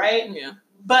neighborhood, right? Yeah.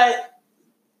 But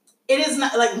it is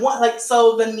not like one, like,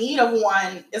 so the need of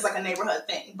one is like a neighborhood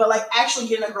thing, but like actually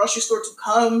getting a grocery store to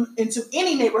come into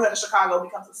any neighborhood in Chicago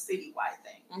becomes a citywide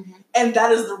thing. Mm-hmm. And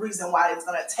that is the reason why it's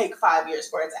going to take 5 years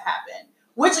for it to happen,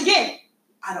 which again,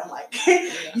 I don't like. Yeah.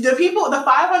 The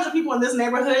 500 people in this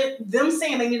neighborhood, them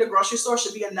saying they need a grocery store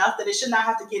should be enough, that it should not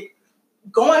have to get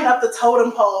going up the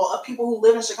totem pole of people who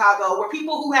live in Chicago, where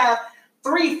people who have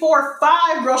 3, 4,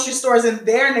 5 grocery stores in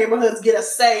their neighborhoods get a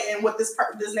say in what this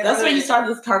neighborhood. That's when you start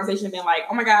this conversation being like,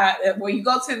 oh my God, when you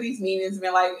go to these meetings and be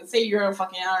like, say you're a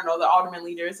fucking, I don't know, the alderman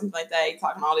leader or something like that, you're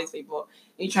talking to all these people,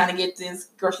 and you're trying to get this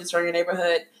grocery store in your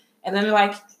neighborhood, and then they're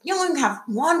like, you only have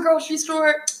one grocery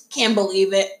store? Can't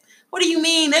believe it. What do you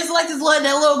mean? There's like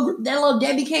that little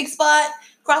Debbie cake spot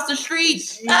across the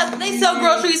street. They sell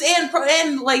groceries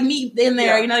and like meat in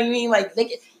there. Yeah. You know what I mean? Like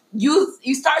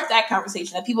you start that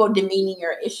conversation of people demeaning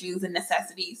your issues and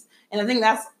necessities, and I think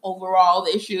that's overall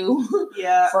the issue.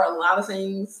 Yeah. For a lot of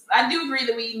things, I do agree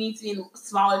that we need to be in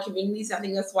smaller communities. I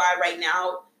think that's why right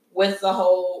now, with the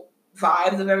whole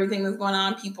vibes of everything that's going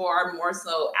on, people are more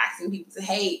so asking people to,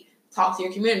 hey, talk to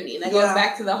your community, and that goes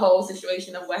back to the whole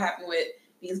situation of what happened with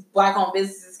these Black-owned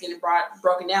businesses getting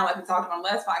broken down, like we talked about on the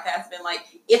last podcast. Been like,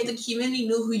 if the community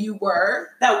knew who you were,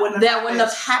 that wouldn't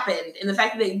have happened. And the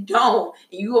fact that they don't,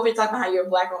 and you over here talking about how you're a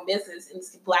Black-owned business in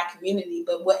this Black community,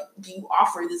 but what do you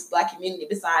offer this Black community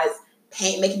besides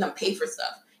making them pay for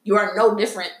stuff? You are no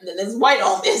different than this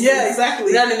white-owned business. Yeah, exactly.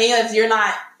 You know what I mean? If you're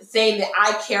not saying that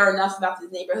I care enough about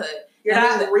this neighborhood. You're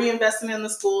not reinvesting in the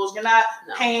schools. You're not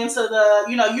paying to the,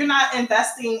 you're not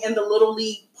investing in the Little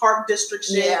League Park District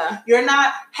shit. Yeah. You're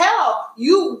not,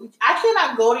 I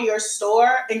cannot go to your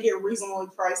store and get reasonably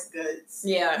priced goods.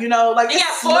 Yeah. Like, you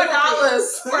got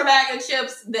 $4 for a bag of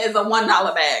chips. There's a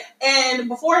 $1 bag. And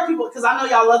before people, because I know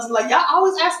y'all love to be like, y'all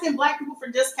always asking Black people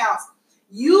for discounts.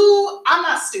 I'm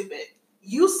not stupid.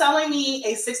 You selling me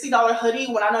a $60 hoodie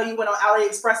when I know you went on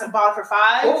AliExpress and bought it for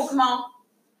 $5. Oh, come on.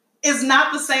 Is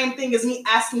not the same thing as me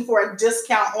asking for a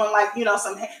discount on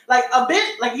some a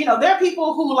bit there are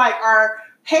people who are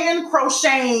hand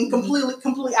crocheting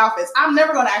complete outfits. I'm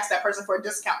never going to ask that person for a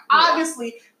discount. Yeah.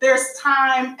 Obviously, there's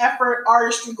time, effort,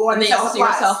 artistry going into supplies.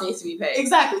 Yourself needs to be paid.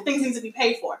 Exactly, things need to be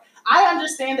paid for. I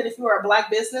understand that if you are a Black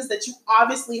business, that you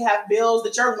obviously have bills,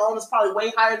 that your loan is probably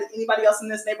way higher than anybody else in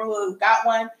this neighborhood who got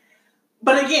one.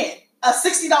 But again, a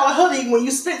 $60 hoodie when you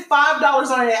spent $5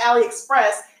 on it at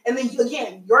AliExpress. And then,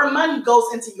 again, your money goes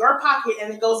into your pocket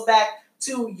and it goes back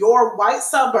to your white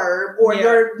suburb or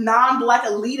your non-Black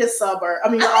elitist suburb. I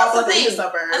mean, your all-Black elitist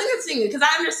suburb. I think it's thing because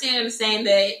I understand saying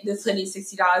that this hoodie is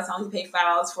 $60. I only pay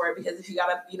 $5 for it because if you got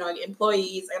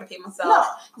employees, I got to pay myself. No.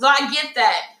 So I get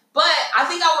that. But I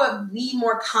think I would be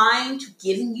more kind to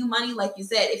giving you money, like you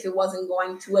said, if it wasn't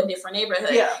going to a different neighborhood.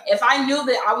 Yeah. If I knew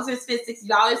that I was going to spend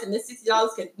 $60 and this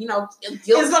 $60 could,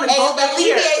 alleviate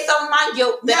some of my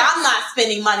guilt that I'm not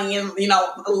spending money in,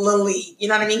 Little League. You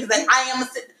know what I mean? Because I am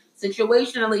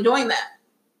situationally doing that.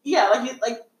 Yeah,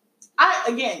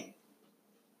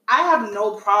 I have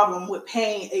no problem with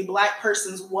paying a Black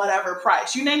person's whatever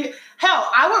price. You name it. Hell,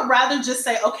 I would rather just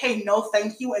say, okay, no,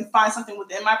 thank you, and find something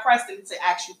within my price than to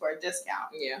ask you for a discount.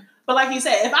 Yeah. But like you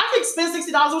said, if I could spend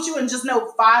 $60 with you and just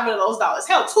know $5 of those dollars,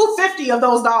 hell, $250 of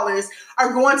those dollars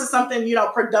are going to something,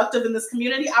 productive in this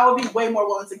community, I would be way more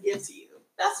willing to give to you.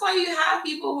 That's why you have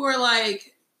people who are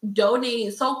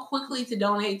donating so quickly to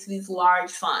donate to these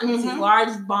large funds, these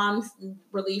large bond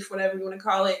relief, whatever you want to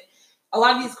call it. a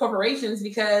lot of these corporations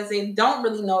because they don't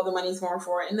really know the money's going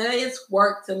for it, and then it's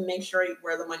work to make sure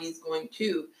where the money's going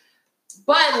to.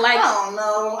 But like, I don't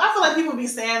know. I feel like people be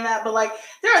saying that, but like,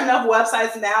 there are enough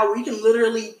websites now where you can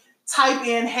literally type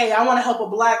in, "Hey, I want to help a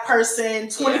Black person,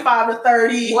 25 to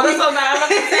 30." What is so bad? I'm about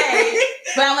to say,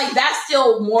 but I'm like, that's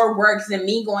still more work than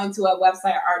me going to a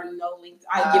website I already know linked.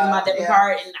 I give them my debit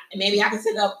card, and maybe I can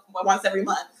set up once every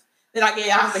month. Then I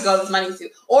have to go this money to.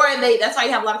 Or that's why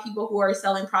you have a lot of people who are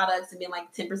selling products and being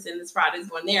like 10% of this product is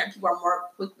going there. And people are more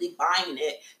quickly buying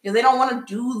it because they don't want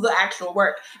to do the actual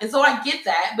work. And so I get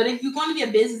that. But if you're going to be a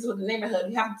business with a neighborhood,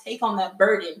 you have to take on that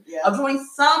burden of doing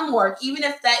some work, even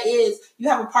if that is you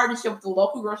have a partnership with the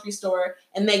local grocery store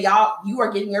and you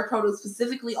are getting your produce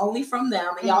specifically only from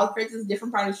them. And y'all create this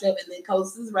different partnership and then it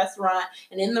goes to this restaurant.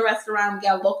 And in the restaurant, we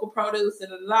got local produce,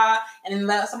 and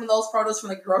then some of those produce from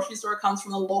the grocery store comes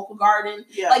from the local garden.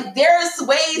 Like there's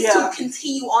ways to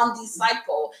continue on the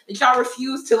cycle that y'all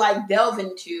refuse to like delve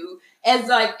into as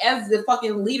the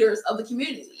fucking leaders of the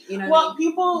community. You know what I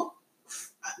mean? People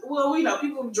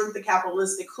drink the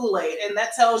capitalistic Kool-Aid, and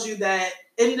that tells you that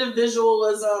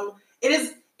individualism,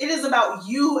 it is about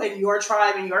you and your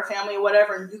tribe and your family or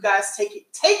whatever, and you guys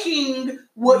taking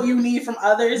what you need from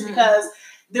others because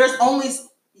there's only.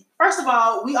 First of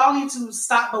all, we all need to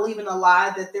stop believing the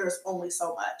lie that there's only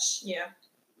so much. Yeah.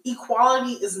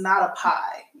 Equality is not a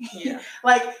pie. Yeah.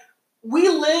 Like, we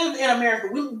live in America.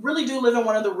 We really do live in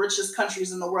one of the richest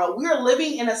countries in the world. We are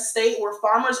living in a state where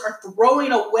farmers are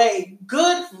throwing away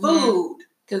good food.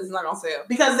 Because it's not going to sell.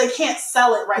 Because they can't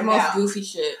sell it right now. The most goofy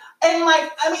shit. And and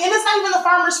it's not even the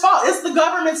farmer's fault. It's the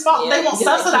government's fault. They won't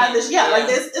subsidize this.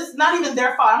 It's not even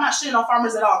their fault. I'm not shitting on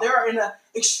farmers at all. They're in an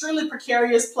extremely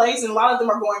precarious place, and a lot of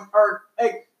them are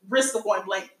at risk of going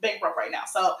bankrupt right now.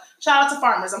 So shout out to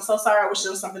farmers. I'm so sorry. I wish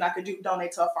there was something I could do.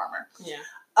 Donate to a farmer. Yeah.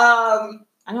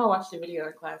 I know I watched a video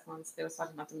in class once. They was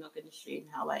talking about the milk industry and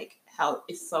how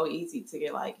it's so easy to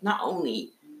get not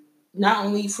only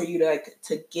for you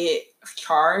to get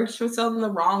charged for selling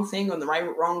the wrong thing on the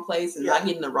wrong place and not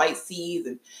getting the right seeds,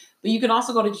 but you can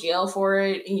also go to jail for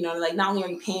it. And, not only are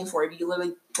you paying for it, but you're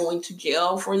literally going to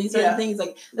jail for these certain things.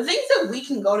 Like the things that we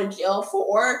can go to jail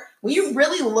for, when you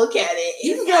really look at it,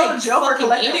 you can go to jail for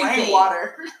collecting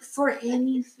rainwater. For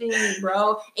anything,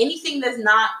 bro. Anything that's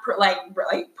not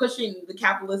pushing the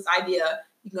capitalist idea,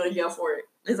 you can go to jail for it.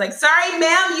 It's like, sorry,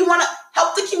 ma'am, you want to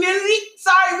help the community?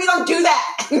 Sorry, we don't do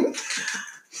that.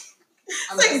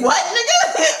 It's like, what,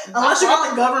 nigga? Unless you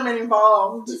want the government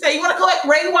involved. You say you want to collect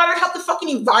rainwater, help the fucking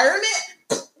environment?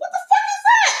 What the fuck is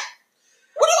that?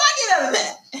 What do I get out of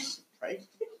that? Right.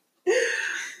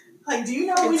 Like, do you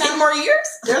know we 10 more years?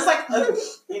 There's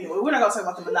anyway, we're not gonna talk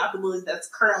about the monopoly that's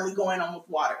currently going on with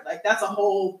water. Like, that's a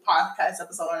whole podcast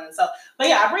episode on itself. But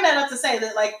yeah, I bring that up to say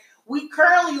that we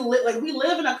currently we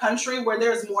live in a country where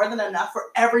there's more than enough for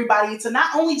everybody to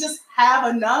not only just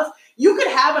have enough, you could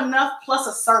have enough plus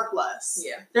a surplus.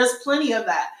 Yeah. There's plenty of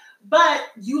that. But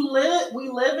we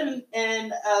live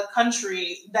in a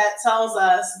country that tells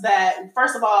us that,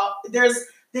 first of all,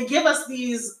 they give us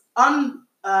these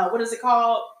what is it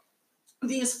called?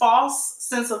 These false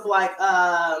sense of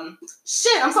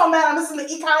shit. I'm so mad. I'm missing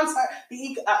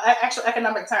the actual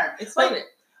economic term. Explain it.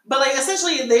 But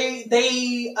essentially,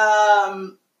 they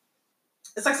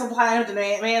it's like supply and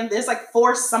demand. Man, there's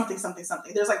force something.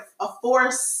 There's a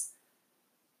force.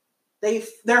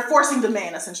 They're forcing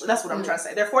demand, essentially. That's what I'm trying to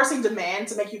say. They're forcing demand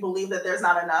to make you believe that there's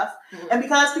not enough. And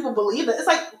because people believe it, it's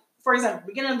like, for example,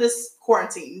 beginning of this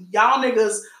quarantine, y'all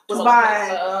niggas was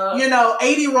buying,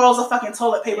 80 rolls of fucking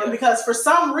toilet paper because for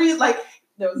some reason,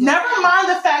 never mind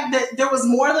the fact that there was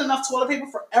more than enough toilet paper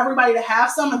for everybody to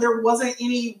have some, and there wasn't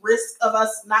any risk of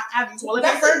us not having toilet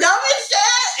paper. That's the dumbest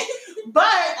shit!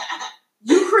 But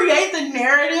you create the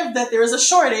narrative that there's a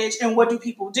shortage, and what do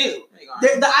people do?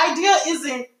 The idea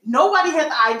isn't, nobody had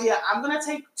the idea, I'm going to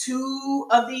take 2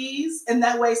 of these, and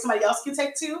that way somebody else can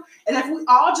take 2. And if we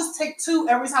all just take 2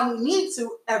 every time we need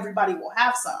to, everybody will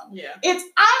have some. Yeah.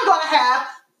 I'm going to have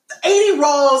 80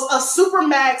 rolls of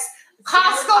Supermax,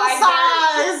 Costco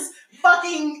size,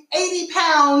 fucking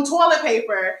 80-pound toilet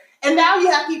paper. And now you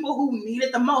have people who need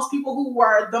it the most, people who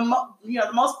were the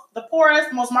poorest,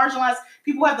 the most marginalized,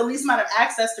 people who have the least amount of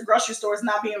access to grocery stores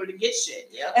not being able to get shit.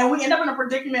 Yep. And we end up in a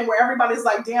predicament where everybody's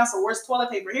like, damn, so where's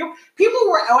toilet paper? Here, people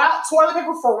were out toilet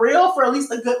paper for real for at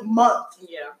least a good month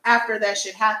after that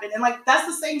shit happened. And that's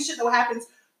the same shit that happens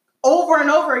over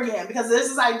and over again because there's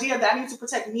this idea that I need to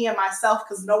protect me and myself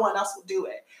because no one else will do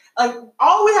it.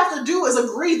 All we have to do is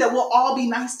agree that we'll all be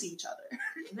nice to each other.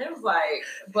 And it was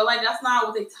but that's not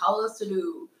what they tell us to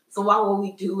do. So why will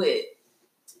we do it?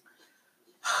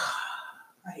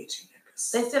 I hate you niggas.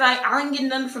 works. They said I ain't getting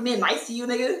nothing from being nice to you,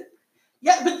 nigga.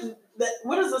 Yeah, but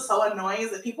what is so annoying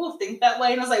is that people think that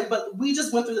way, and it's like, but we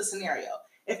just went through the scenario.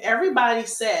 If everybody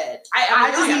said,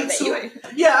 I just need to,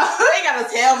 yeah, they gotta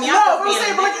tell me. No, I'm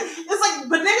saying, but like, it's like,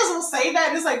 but niggas will say that,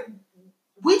 and it's like,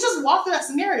 we just walked through that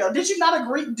scenario. Did you not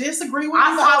disagree with me?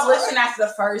 I listened after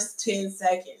the first 10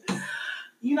 seconds.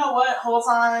 You know what? Whole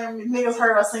time niggas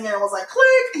heard us singing and was like,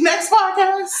 click, next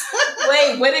podcast.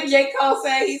 Wait, what did J. Cole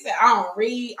say? He said, I don't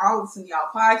read, I don't listen to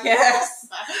y'all podcasts.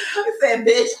 He said,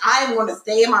 bitch, I am going to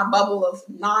stay in my bubble of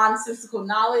nonsensical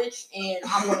knowledge and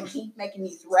I'm going to keep making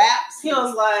these raps. He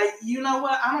was like, you know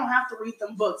what? I don't have to read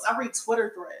them books. I read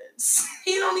Twitter threads.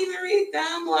 He don't even read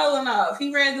them well enough.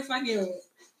 He read the fucking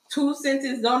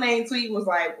 2-sentence no-name tweet, was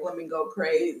like, let me go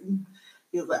crazy.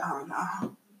 He was like, oh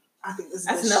no. I think this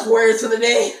That's bitch, enough words for the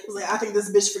day. I was like, I think this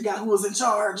bitch forgot who was in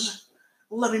charge.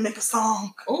 Let me make a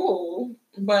song. Ooh,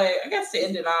 but I guess to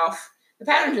end it off, the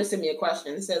pattern just sent me a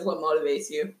question. It says, what motivates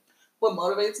you? What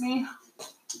motivates me?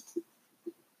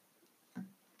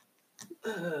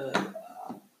 I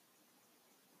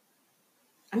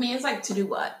mean, it's like to do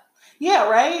what? Yeah,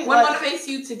 right? What motivates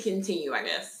you to continue, I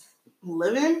guess?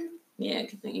 Living? Yeah,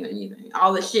 continue anything.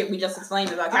 All the shit we just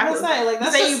explained about capitalism. I was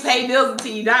like, you pay bills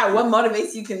until you die. What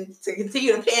motivates you to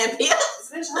continue to pay bills?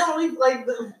 Bitch, I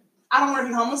don't want to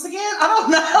be homeless again. I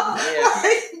don't know.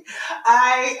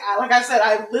 Yeah. Like I said,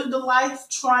 I lived a life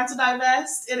trying to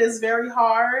divest. It is very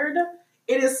hard.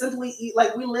 It is simply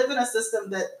like we live in a system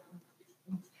that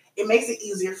it makes it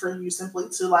easier for you simply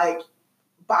to like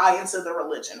buy into the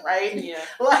religion, right? Yeah.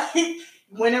 Like,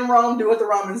 when in Rome, do what the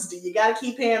Romans do. You gotta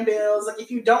keep paying bills. Like, if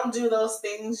you don't do those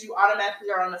things, you automatically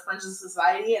are on the fringe of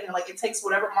society, and like it takes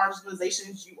whatever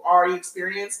marginalizations you already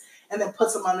experienced and then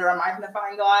puts them under a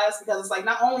magnifying glass, because it's like,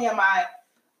 not only am I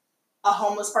a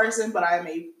homeless person, but I am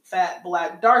a fat,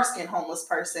 black, dark-skinned homeless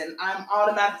person. I'm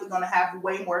automatically going to have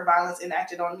way more violence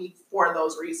enacted on me for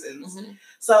those reasons. Mm-hmm.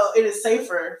 So it is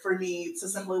safer for me to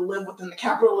simply live within the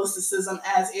capitalist system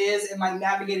as is and like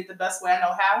navigate it the best way I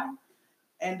know how.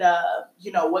 And,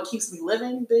 what keeps me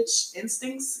living, bitch,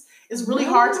 instincts. It's really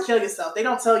hard to kill yourself. They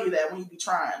don't tell you that when you be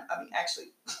trying. I mean,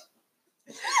 actually.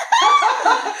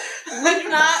 We're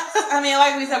not. I mean,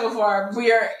 like we said before,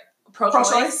 we are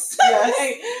pro-choice.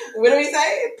 Yes. What do we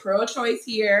say? Pro-choice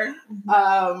here.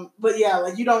 But yeah,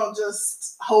 like you don't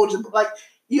just hold your, like,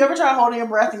 you ever try holding your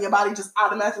breath and your body just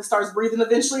automatically starts breathing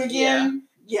eventually again?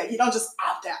 Yeah, you don't just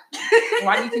opt out.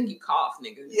 Why do you think you cough,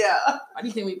 nigga? Yeah. Why do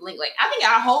you think we blink? Like, I think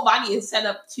our whole body is set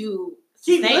up to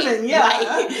keep living. Yeah.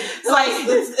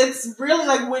 It's really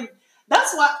like when.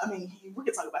 That's why. I mean, we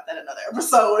could talk about that another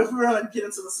episode if we were going to get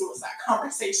into the suicide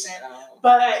conversation.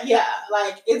 But yeah,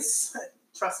 like it's,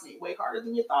 trust me, way harder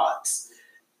than you thought.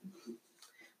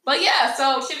 But yeah,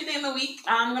 so shitty thing of the week.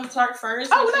 I'm going to start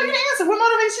first. Oh, we're not going to answer. What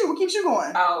motivates you? What keeps you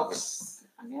going? Oh, I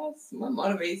guess what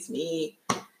motivates me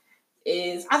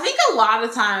is, I think a lot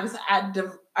of times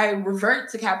I revert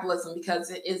to capitalism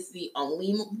because it is the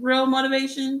only real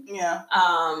motivation. Yeah.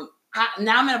 Now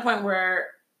I'm at a point where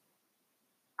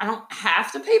I don't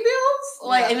have to pay bills.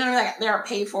 Like, and then like they're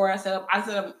paid for. I set up.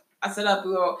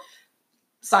 Well,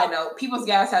 side note: People's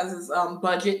Gas has this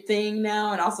budget thing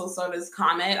now, and also so does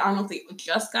ComEd. I don't know if they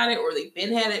just got it or they've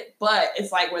been had it, but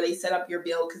it's like where they set up your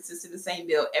bill consistent the same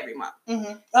bill every month.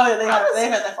 Mm-hmm. Oh yeah, they've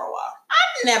had that for a while. I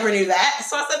never knew that,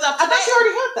 so I set up. I thought you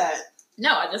already had that.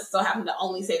 No, I just so happen to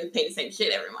only pay the same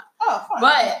shit every month. Oh, fine.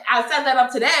 But I set that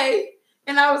up today,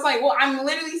 and I was like, well, I'm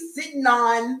literally sitting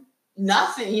on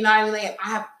nothing, you know what I mean? Like, I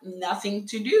have nothing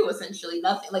to do, essentially.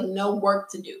 Nothing, like no work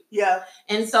to do. Yeah.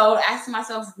 And so asking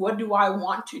myself, what do I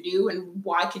want to do and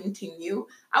why continue?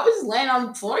 I was just laying on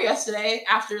the floor yesterday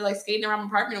after like skating around my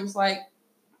apartment and was like,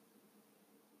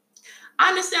 I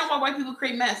understand why white people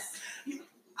create mess.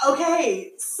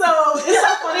 Okay, so it's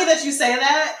so funny that you say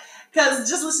that, because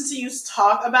just listen to you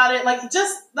talk about it, like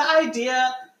just the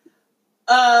idea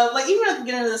like even at the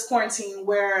beginning of this quarantine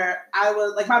where I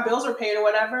was like, my bills were paid or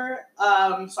whatever,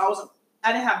 so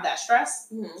I didn't have that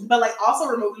stress, but like also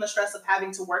removing the stress of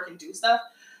having to work and do stuff,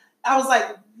 I was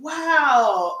like,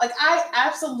 wow, like I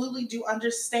absolutely do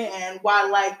understand why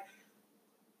like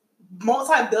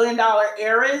multi-billion-dollar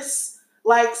heiress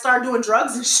like start doing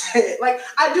drugs and shit. Like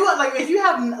I do it, like if you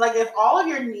have like if all of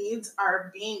your needs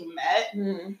are being met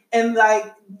and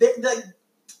like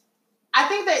I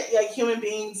think that like human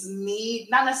beings need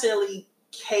not necessarily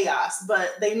chaos,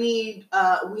 but they need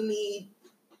we need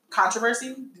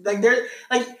controversy. Like they're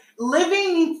like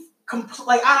living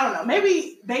like I don't know.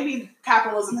 Maybe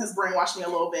capitalism has brainwashed me a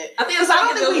little bit. I think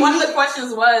one of the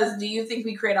questions was, do you think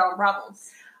we create our own problems?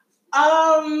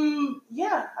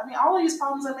 Yeah. I mean, all of these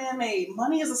problems are man-made.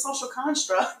 Money is a social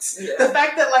construct. Yeah. The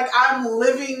fact that like I'm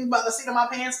living by the seat of my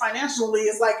pants financially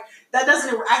is like that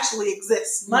doesn't actually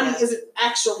exist. Money isn't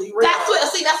actually real. That's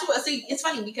what. It's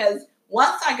funny because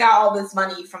once I got all this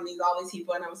money from all these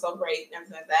people and I was so great and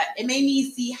everything like that, it made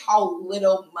me see how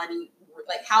little money,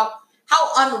 like how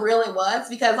unreal it was,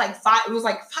 because it was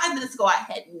like 5 minutes ago I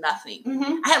had nothing.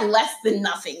 Mm-hmm. I had less than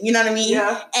nothing. You know what I mean?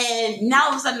 Yeah. And now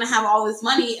all of a sudden I have all this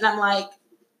money and I'm like,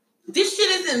 this shit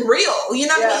isn't real. You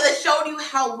know what I mean? It showed you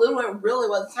how little it really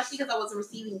was, especially because I wasn't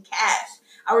receiving cash.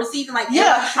 I was receiving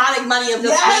electronic money of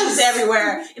just things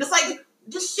everywhere. And it's like,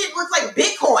 this shit looks like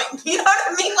Bitcoin. You know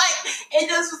what I mean? Like, it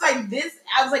just was like this.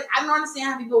 I was like, I don't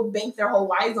understand how people bank their whole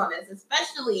lives on this,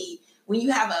 especially when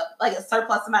you have a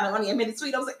surplus amount of money. I made it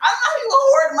sweet. I was like, I'm not even gonna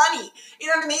hoard money. You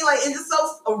know what I mean? Like, it's just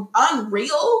so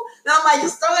unreal. Then I'm like,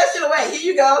 just throw that shit away.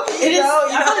 Here you go.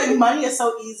 I feel like money is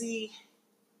so easy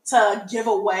to give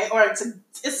away,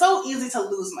 it's so easy to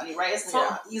lose money, right? It's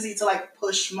so easy to like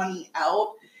push money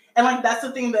out, and like that's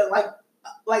the thing that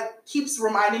like keeps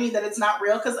reminding me that it's not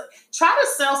real. Because try to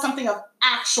sell something of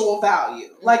actual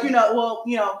value, like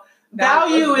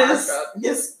value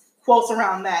is quotes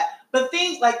around that, but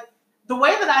things like the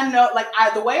way that I know,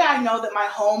 I know that my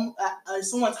home,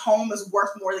 someone's home is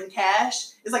worth more than cash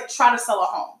is like try to sell a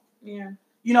home,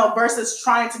 versus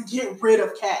trying to get rid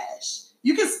of cash.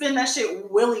 You can spend that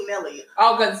shit willy-nilly.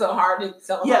 Oh, because it's so hard to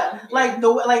sell. Yeah, like the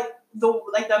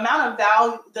amount of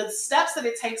value, the steps that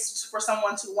it takes for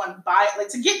someone to buy, like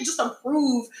to get just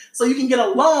approved, so you can get a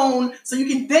loan, so you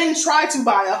can then try to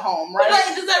buy a home, right?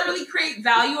 But does that really create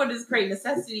value, or does it create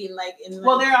necessity?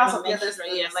 Well, there are also the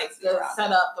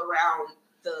setup around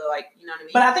the you know what I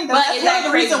mean. But I think that's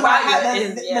the reason why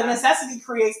the necessity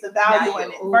creates the value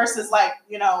in it versus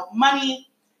money.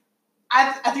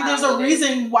 I think there's a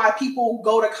reason why people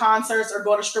go to concerts or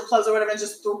go to strip clubs or whatever and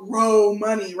just throw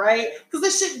money, right? Because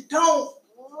this shit don't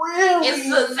really It's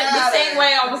the same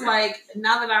way I was like,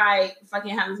 now that I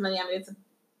fucking have this money, I'm able to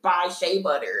buy shea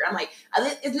butter. I'm like,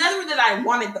 it's never that I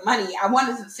wanted the money. I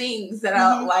wanted the things that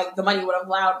the money would have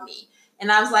allowed me.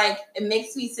 And I was like, it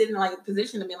makes me sit in like a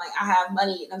position of being like, I have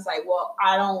money. And I was like, well,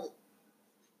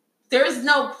 there's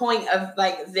no point of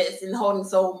like this and holding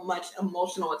so much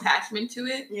emotional attachment to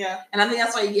it. Yeah. And I think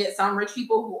that's why you get some rich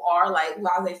people who are like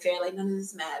laissez-faire, like none of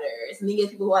this matters. And you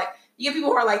get people who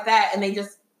are like that and they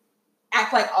just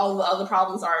act like all the other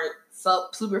problems are so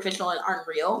superficial and aren't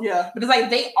real. Yeah. But it's like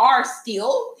they are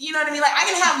still, you know what I mean? Like I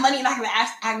can have money and I can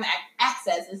have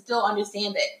access and still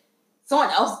understand that someone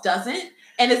else doesn't.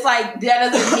 And it's like,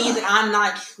 that doesn't mean that I'm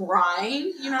not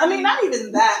trying, you know what I mean? Not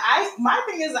even that. My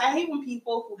thing is, I hate when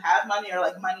people who have money are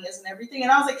like, money isn't everything.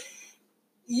 And I was like,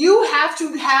 you have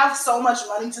to have so much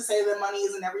money to say that money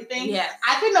isn't everything. Yeah.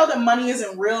 I can know that money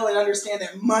isn't real and understand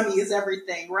that money is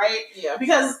everything, right? Yeah.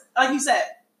 Because, like you said,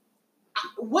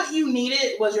 what you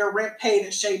needed was your rent paid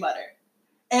and shea butter.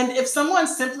 And if someone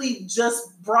simply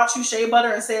just brought you shea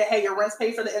butter and said, hey, your rent's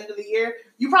paid for the end of the year,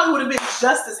 you probably would have been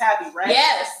just as happy, right?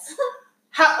 Yes.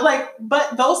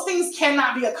 But those things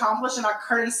cannot be accomplished in our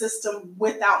current system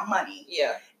without money.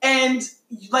 Yeah. And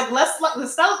let's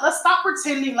stop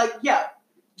pretending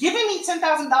giving me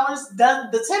 $10,000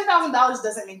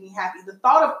 doesn't make me happy. The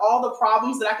thought of all the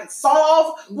problems that I can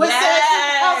solve with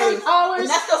 $10,000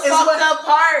 that's the fucked up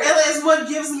part. Is what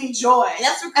gives me joy. And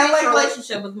that's what creates a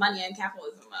relationship with money and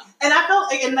capitalism, though. And I felt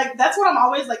that's what I'm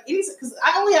always like, because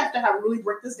I only have to really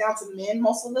break this down to men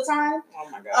most of the time. Oh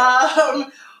my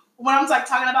god. When I'm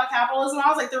talking about capitalism,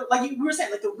 I was like we were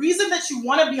saying, the reason that you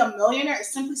want to be a millionaire is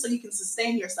simply so you can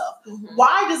sustain yourself. Mm-hmm.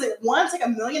 Why does it, one, take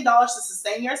 $1 million to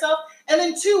sustain yourself? And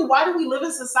then two, why do we live in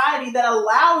a society that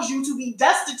allows you to be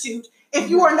destitute if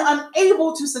you are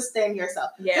unable to sustain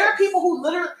yourself? Yes. There are people who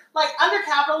literally, under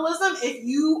capitalism, if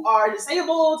you are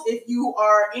disabled, if you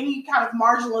are any kind of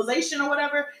marginalization or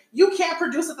whatever, you can't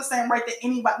produce at the same rate that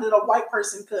a white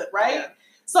person could, right? Yeah.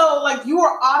 So, you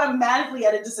are automatically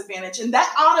at a disadvantage. And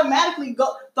that automatically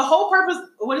the whole purpose,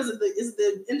 what is it? Is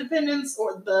the independence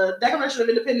or the Declaration of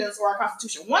Independence or our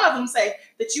Constitution? One of them say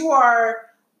that you are,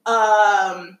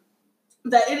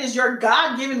 that it is your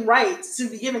God-given right to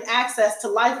be given access to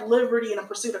life, liberty, and a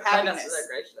pursuit of happiness. That's the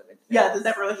Declaration of Independence. Yeah, the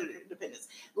Declaration of Independence.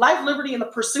 Life, liberty, and the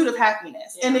pursuit of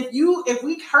happiness. Yeah. And if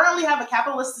we currently have a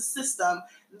capitalist system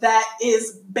that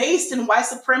is based in white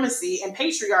supremacy and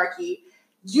patriarchy,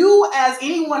 you, as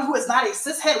anyone who is not a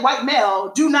cishet white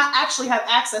male, do not actually have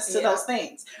access to those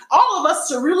things. All of us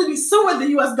should really be suing the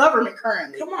U.S. government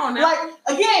currently. Come on now.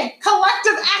 Again,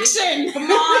 collective action. Come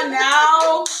on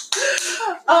now.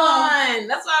 Come on.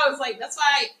 That's why I was like, that's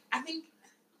why I think,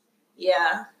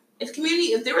 yeah.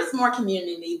 if there was more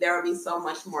community, there would be so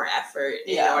much more effort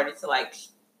in order to like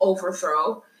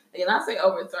overthrow. And I say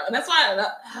overthrow, and that's why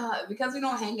because we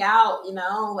don't hang out,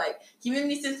 like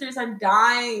community centers are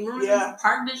dying.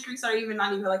 Park districts are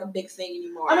not even like a big thing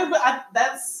anymore. I mean, but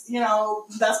that's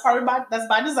that's that's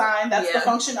by design. That's the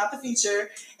function, not the feature.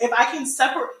 If I can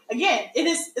separate, again,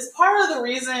 it's part of the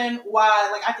reason why,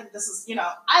 like, I think this is,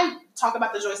 I talk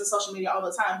about the joys of social media all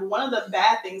the time, but one of the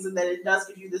bad things is that it does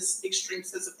give you this extreme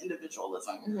sense of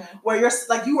individualism, where you're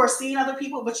like, you are seeing other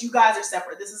people, but you guys are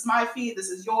separate. This is my feed, this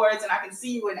is yours, and I can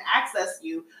see you and access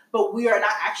you, but we are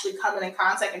not actually coming in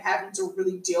contact and having to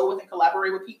really deal with and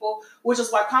collaborate with people, which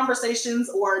is why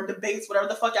conversations or debates, whatever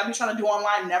the fuck y'all be trying to do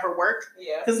online, never work.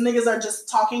 Because niggas are just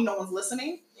talking, no one's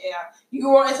listening.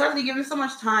 It's hard to give you so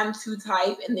much time to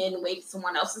type and then wait for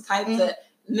someone else to type.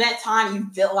 In that time, you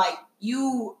feel like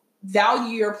you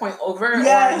value your point over, or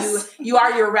you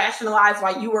already rationalized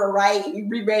why you were right. You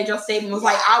reread your statement, was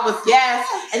like, I was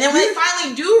and then when they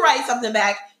finally do write something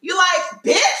back, you're like,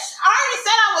 bitch, I already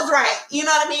said I was right. You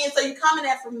know what I mean? So you come in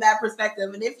from that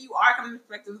perspective, and if you are coming from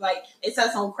perspective, like, it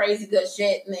says some crazy good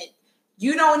shit, and then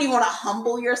you don't even want to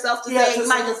humble yourself to say it, you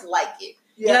might just like it.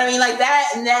 You know what I mean? Like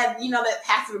that, and that, that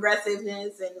passive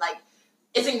aggressiveness, and like,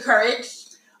 it's encouraged.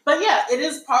 But yeah, it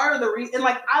is part of the reason. And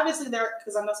like, obviously,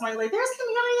 because I know somebody like, there's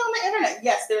community on the internet.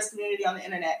 Yes, there's community on the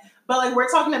internet. But like,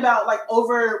 we're talking about like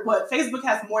over Facebook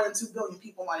has more than 2 billion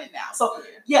people on it now. So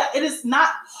yeah, it is not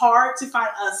hard to find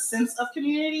a sense of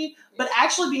community, but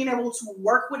actually being able to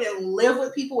work with and live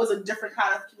with people is a different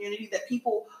kind of community that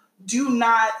people do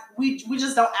not, we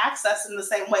just don't access in the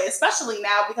same way, especially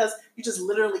now because you just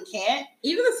literally can't.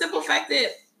 Even the simple fact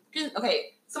that,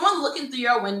 someone looking through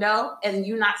your window and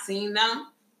you not seeing them,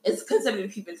 it's considered a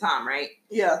keeping time, right?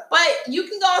 Yeah. But you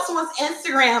can go on someone's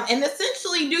Instagram and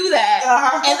essentially do that,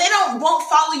 and they won't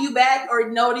follow you back or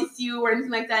notice you or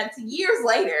anything like that until years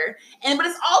later. But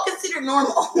it's all considered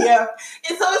normal. Yeah.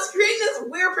 And so it's creating this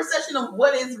weird perception of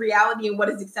what is reality and what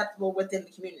is acceptable within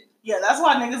the community. Yeah, that's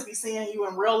why niggas be seeing you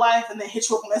in real life and then hit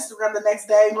you up on Instagram the next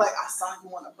day and be like, I saw you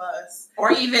on a bus.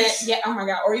 Or even, oh my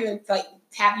God, or even like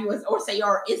tap you or say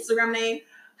your Instagram name.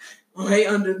 Right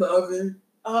under the oven.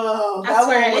 Oh,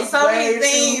 that was so many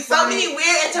things, so many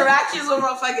weird interactions with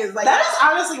motherfuckers. Like, that is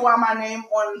honestly why my name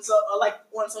on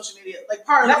social media, like,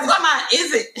 part of that's why mine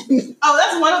isn't. Oh,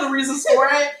 that's one of the reasons for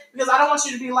it, because I don't want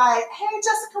you to be like, hey,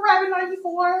 Jessica Rabbit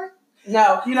 94.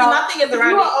 No, nothing is around. If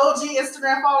you're an OG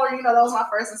Instagram follower, that was my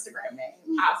first Instagram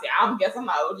name. I guess I'm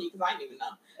not OG because I didn't even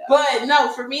know. Yeah. But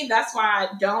no, for me, that's why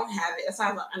I don't have it aside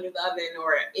from Under the Oven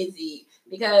or Izzy,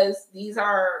 because these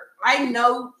are, I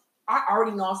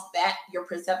already know off that your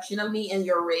perception of me and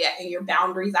your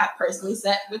boundaries I personally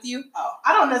set with you. Oh,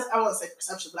 I won't say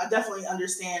perception, but I definitely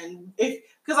understand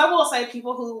because I will say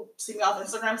people who see me off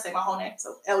Instagram say my whole name,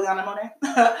 so Eliana Monet.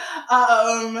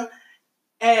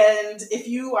 And if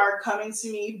you are coming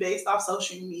to me based off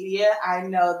social media, I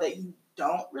know that you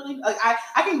don't really like. I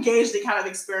can gauge the kind of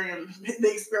experience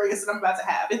that I'm about to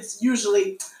have. It's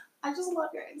usually, I just love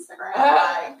your Instagram.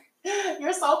 Like,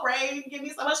 you're so brave. You give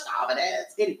me so much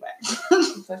confidence. Anyway.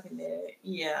 Fucking dead.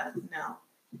 Yeah, no.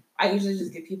 I usually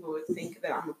just get people to think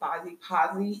that I'm a body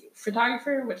positive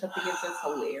photographer, which I think is just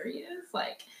hilarious.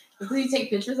 Like, because you take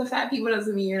pictures of fat people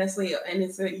doesn't mean you're necessarily an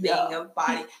innocent thing of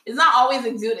body. It's not always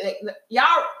exuded. Like,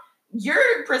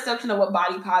 your perception of what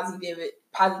body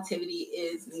positivity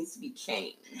is needs to be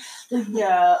changed.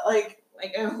 Yeah,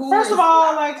 first of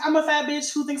all, I'm a fat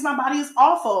bitch who thinks my body is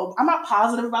awful. I'm not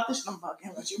positive about this shit. I'm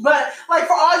fucking with you. But,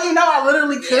 for all you know, I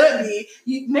literally could be.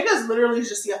 Niggas literally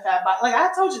just see a fat body. Like,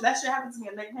 I told you, that shit happened to me.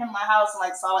 A nigga came in my house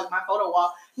and, saw, my photo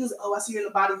wall. He was like, oh, I see you in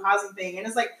the body positive thing. And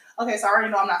it's like, okay, so I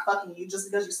already know I'm not fucking you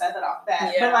just because you said that off the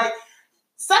bat. Yeah. But,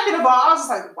 second of all, I was just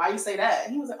like, why you say that?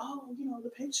 And he was like, oh, the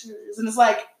pictures. And it's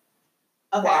like,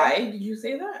 okay. Why did you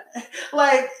say that?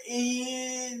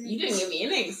 You didn't give me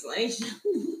any explanation.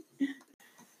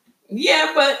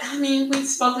 Yeah, but we've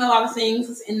spoken a lot of things.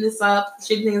 Let's end this up.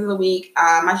 Shitty things of the week.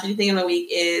 My shitty thing of the week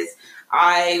is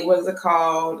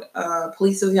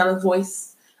Police of Young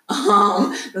Voice.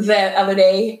 That other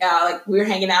day, we were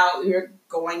hanging out, we were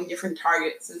going different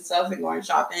Targets and stuff and going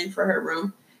shopping for her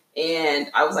room, and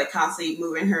I was constantly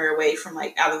moving her away from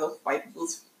out of the white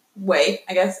people's way.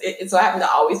 I guess it so happened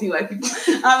to always be white people.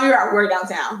 We were at work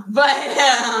downtown, but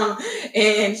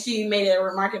and she made a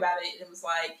remark about it, and it was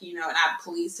and I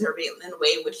policed her in a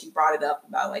way in which she brought it up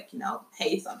about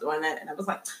hey, stop doing that, and I was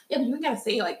like, yeah, but you ain't gotta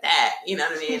say it like that, you know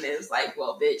what I mean? And it was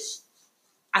well, bitch,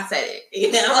 I said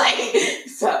it,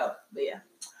 so, but yeah.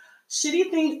 Shitty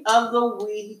thing of the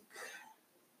week.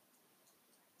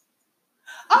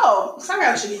 Oh, sorry, I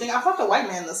got a shitty thing. I fucked a white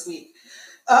man this week.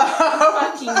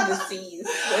 Fucking deceased.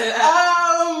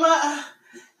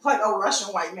 Like a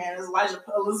Russian white man, as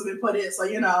Elizabeth put it. So,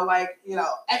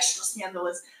 extra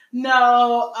scandalous.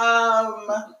 No,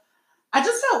 I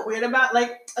just felt weird about,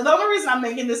 the only reason I'm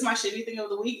making this my shitty thing of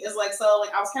the week is, I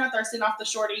was kind of thirsting off the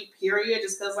shorty, period,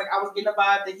 just because, I was getting a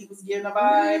vibe that he was getting a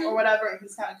vibe or whatever, and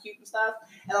he's kind of cute and stuff,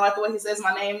 and I like the way he says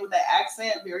my name with that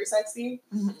accent, very sexy.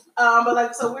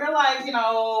 So we're,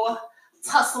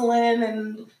 tussling,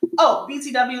 and,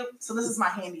 BTW, so this is my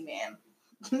handyman.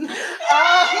 I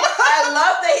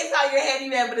love that he's called your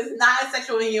handyman, but it's not a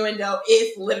sexual innuendo.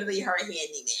 It's literally her handyman.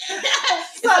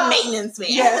 It's a maintenance man.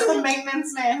 Yeah, it's a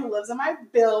maintenance man who lives in my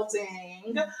building.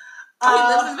 He lives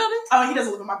in the building? Oh, he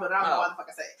doesn't live in my building. I don't know what the fuck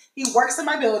I say. He works in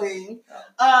my building.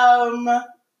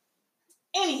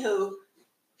 Anywho,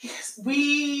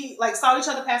 we saw each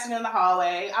other passing in the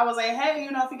hallway. I was like, hey,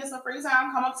 if you get some free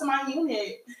time, come up to my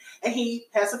unit. And he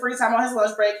had some free time on his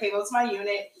lunch break, came up to my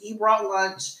unit. He brought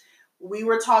lunch. We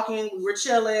were talking, we were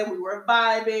chilling, we were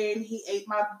vibing. He ate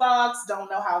my box.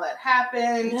 Don't know how that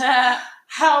happened.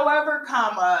 However,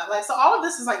 so all of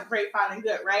this is great, fine, and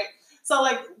good, right? So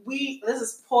this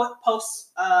is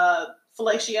post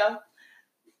fellatio,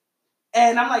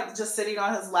 and I'm just sitting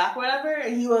on his lap, whatever.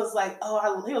 And he was like, I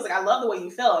love the way you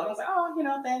feel. And I was like, oh,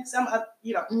 thanks.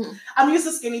 I'm used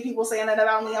to skinny people saying that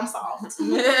about me. I'm soft.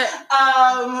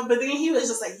 But then he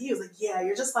was like, yeah,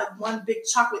 you're just one big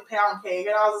chocolate pound cake.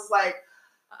 And I was just like,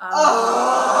 I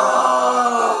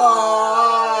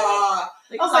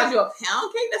was like, you a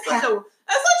pound cake? That's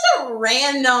such a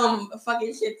random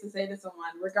fucking shit to say to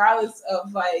someone, regardless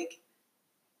of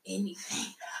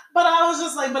anything. But I was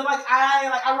just I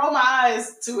rolled my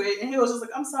eyes to it, and he was just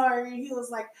like, I'm sorry. He was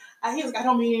like, I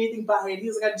don't mean anything by it. He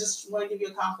was like, I just want to give you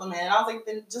a compliment. And I was like,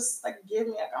 then just give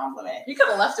me a compliment. You could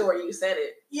have left it where you said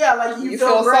it. Yeah, you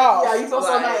feel great. Soft. Yeah, you feel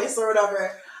so nice or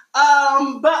whatever.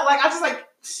 But I just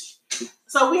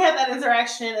so we had that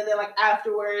interaction, and then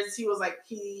afterwards he was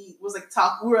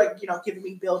talk. We were giving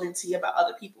me building tea about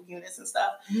other people's units and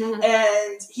stuff,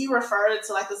 and he referred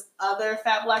to this other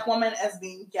fat black woman as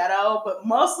being ghetto, but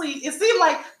mostly it seemed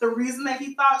like the reason that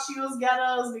he thought she was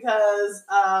ghetto is because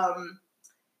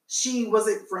she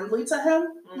wasn't friendly to him.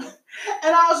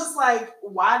 And I was just like,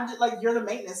 why? You're the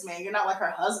maintenance man. You're not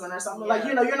her husband or something. Yeah.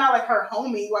 You're not her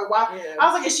homie. Why? Yeah. I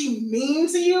was like, is she mean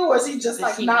to you, or is he just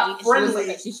not friendly?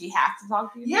 Did she have to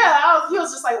talk to you? Yeah, he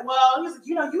was just like, well, he was like,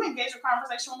 you engage in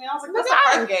conversation with me. I was like,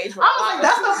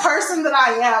 that's the person that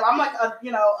I am. I'm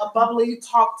a bubbly,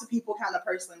 talk to people kind of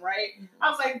person, right? I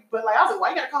was like, why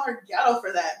you gotta call her ghetto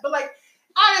for that? But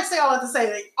I say all that to say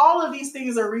that all of these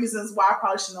things are reasons why I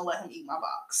probably shouldn't have let him eat my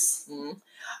box. This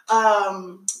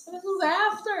was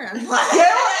after.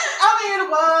 It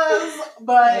was,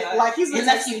 but he's in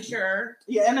the future.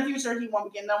 Yeah, in the future he won't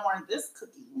be getting no more of this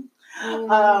cookie.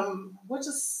 Which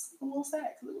is a little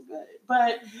sad because it was good.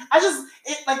 But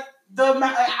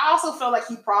I also feel like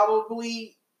he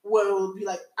probably will be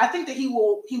I think that he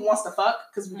wants to fuck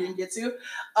because we didn't get to,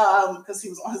 because he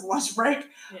was on his lunch break.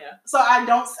 Yeah. So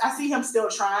I see him still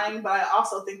trying, but I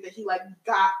also think that he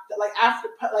got after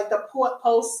the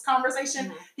post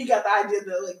conversation, he got the idea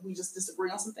that we just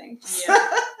disagree on some things. Yeah.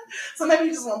 So maybe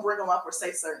you just won't bring him up or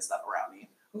say certain stuff around me.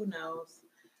 Who knows?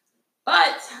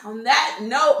 But on that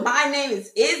note, my name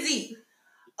is Izzy.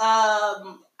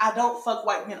 I don't fuck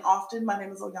white men often. My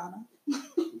name is Oyana.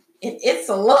 And it's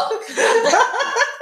a look.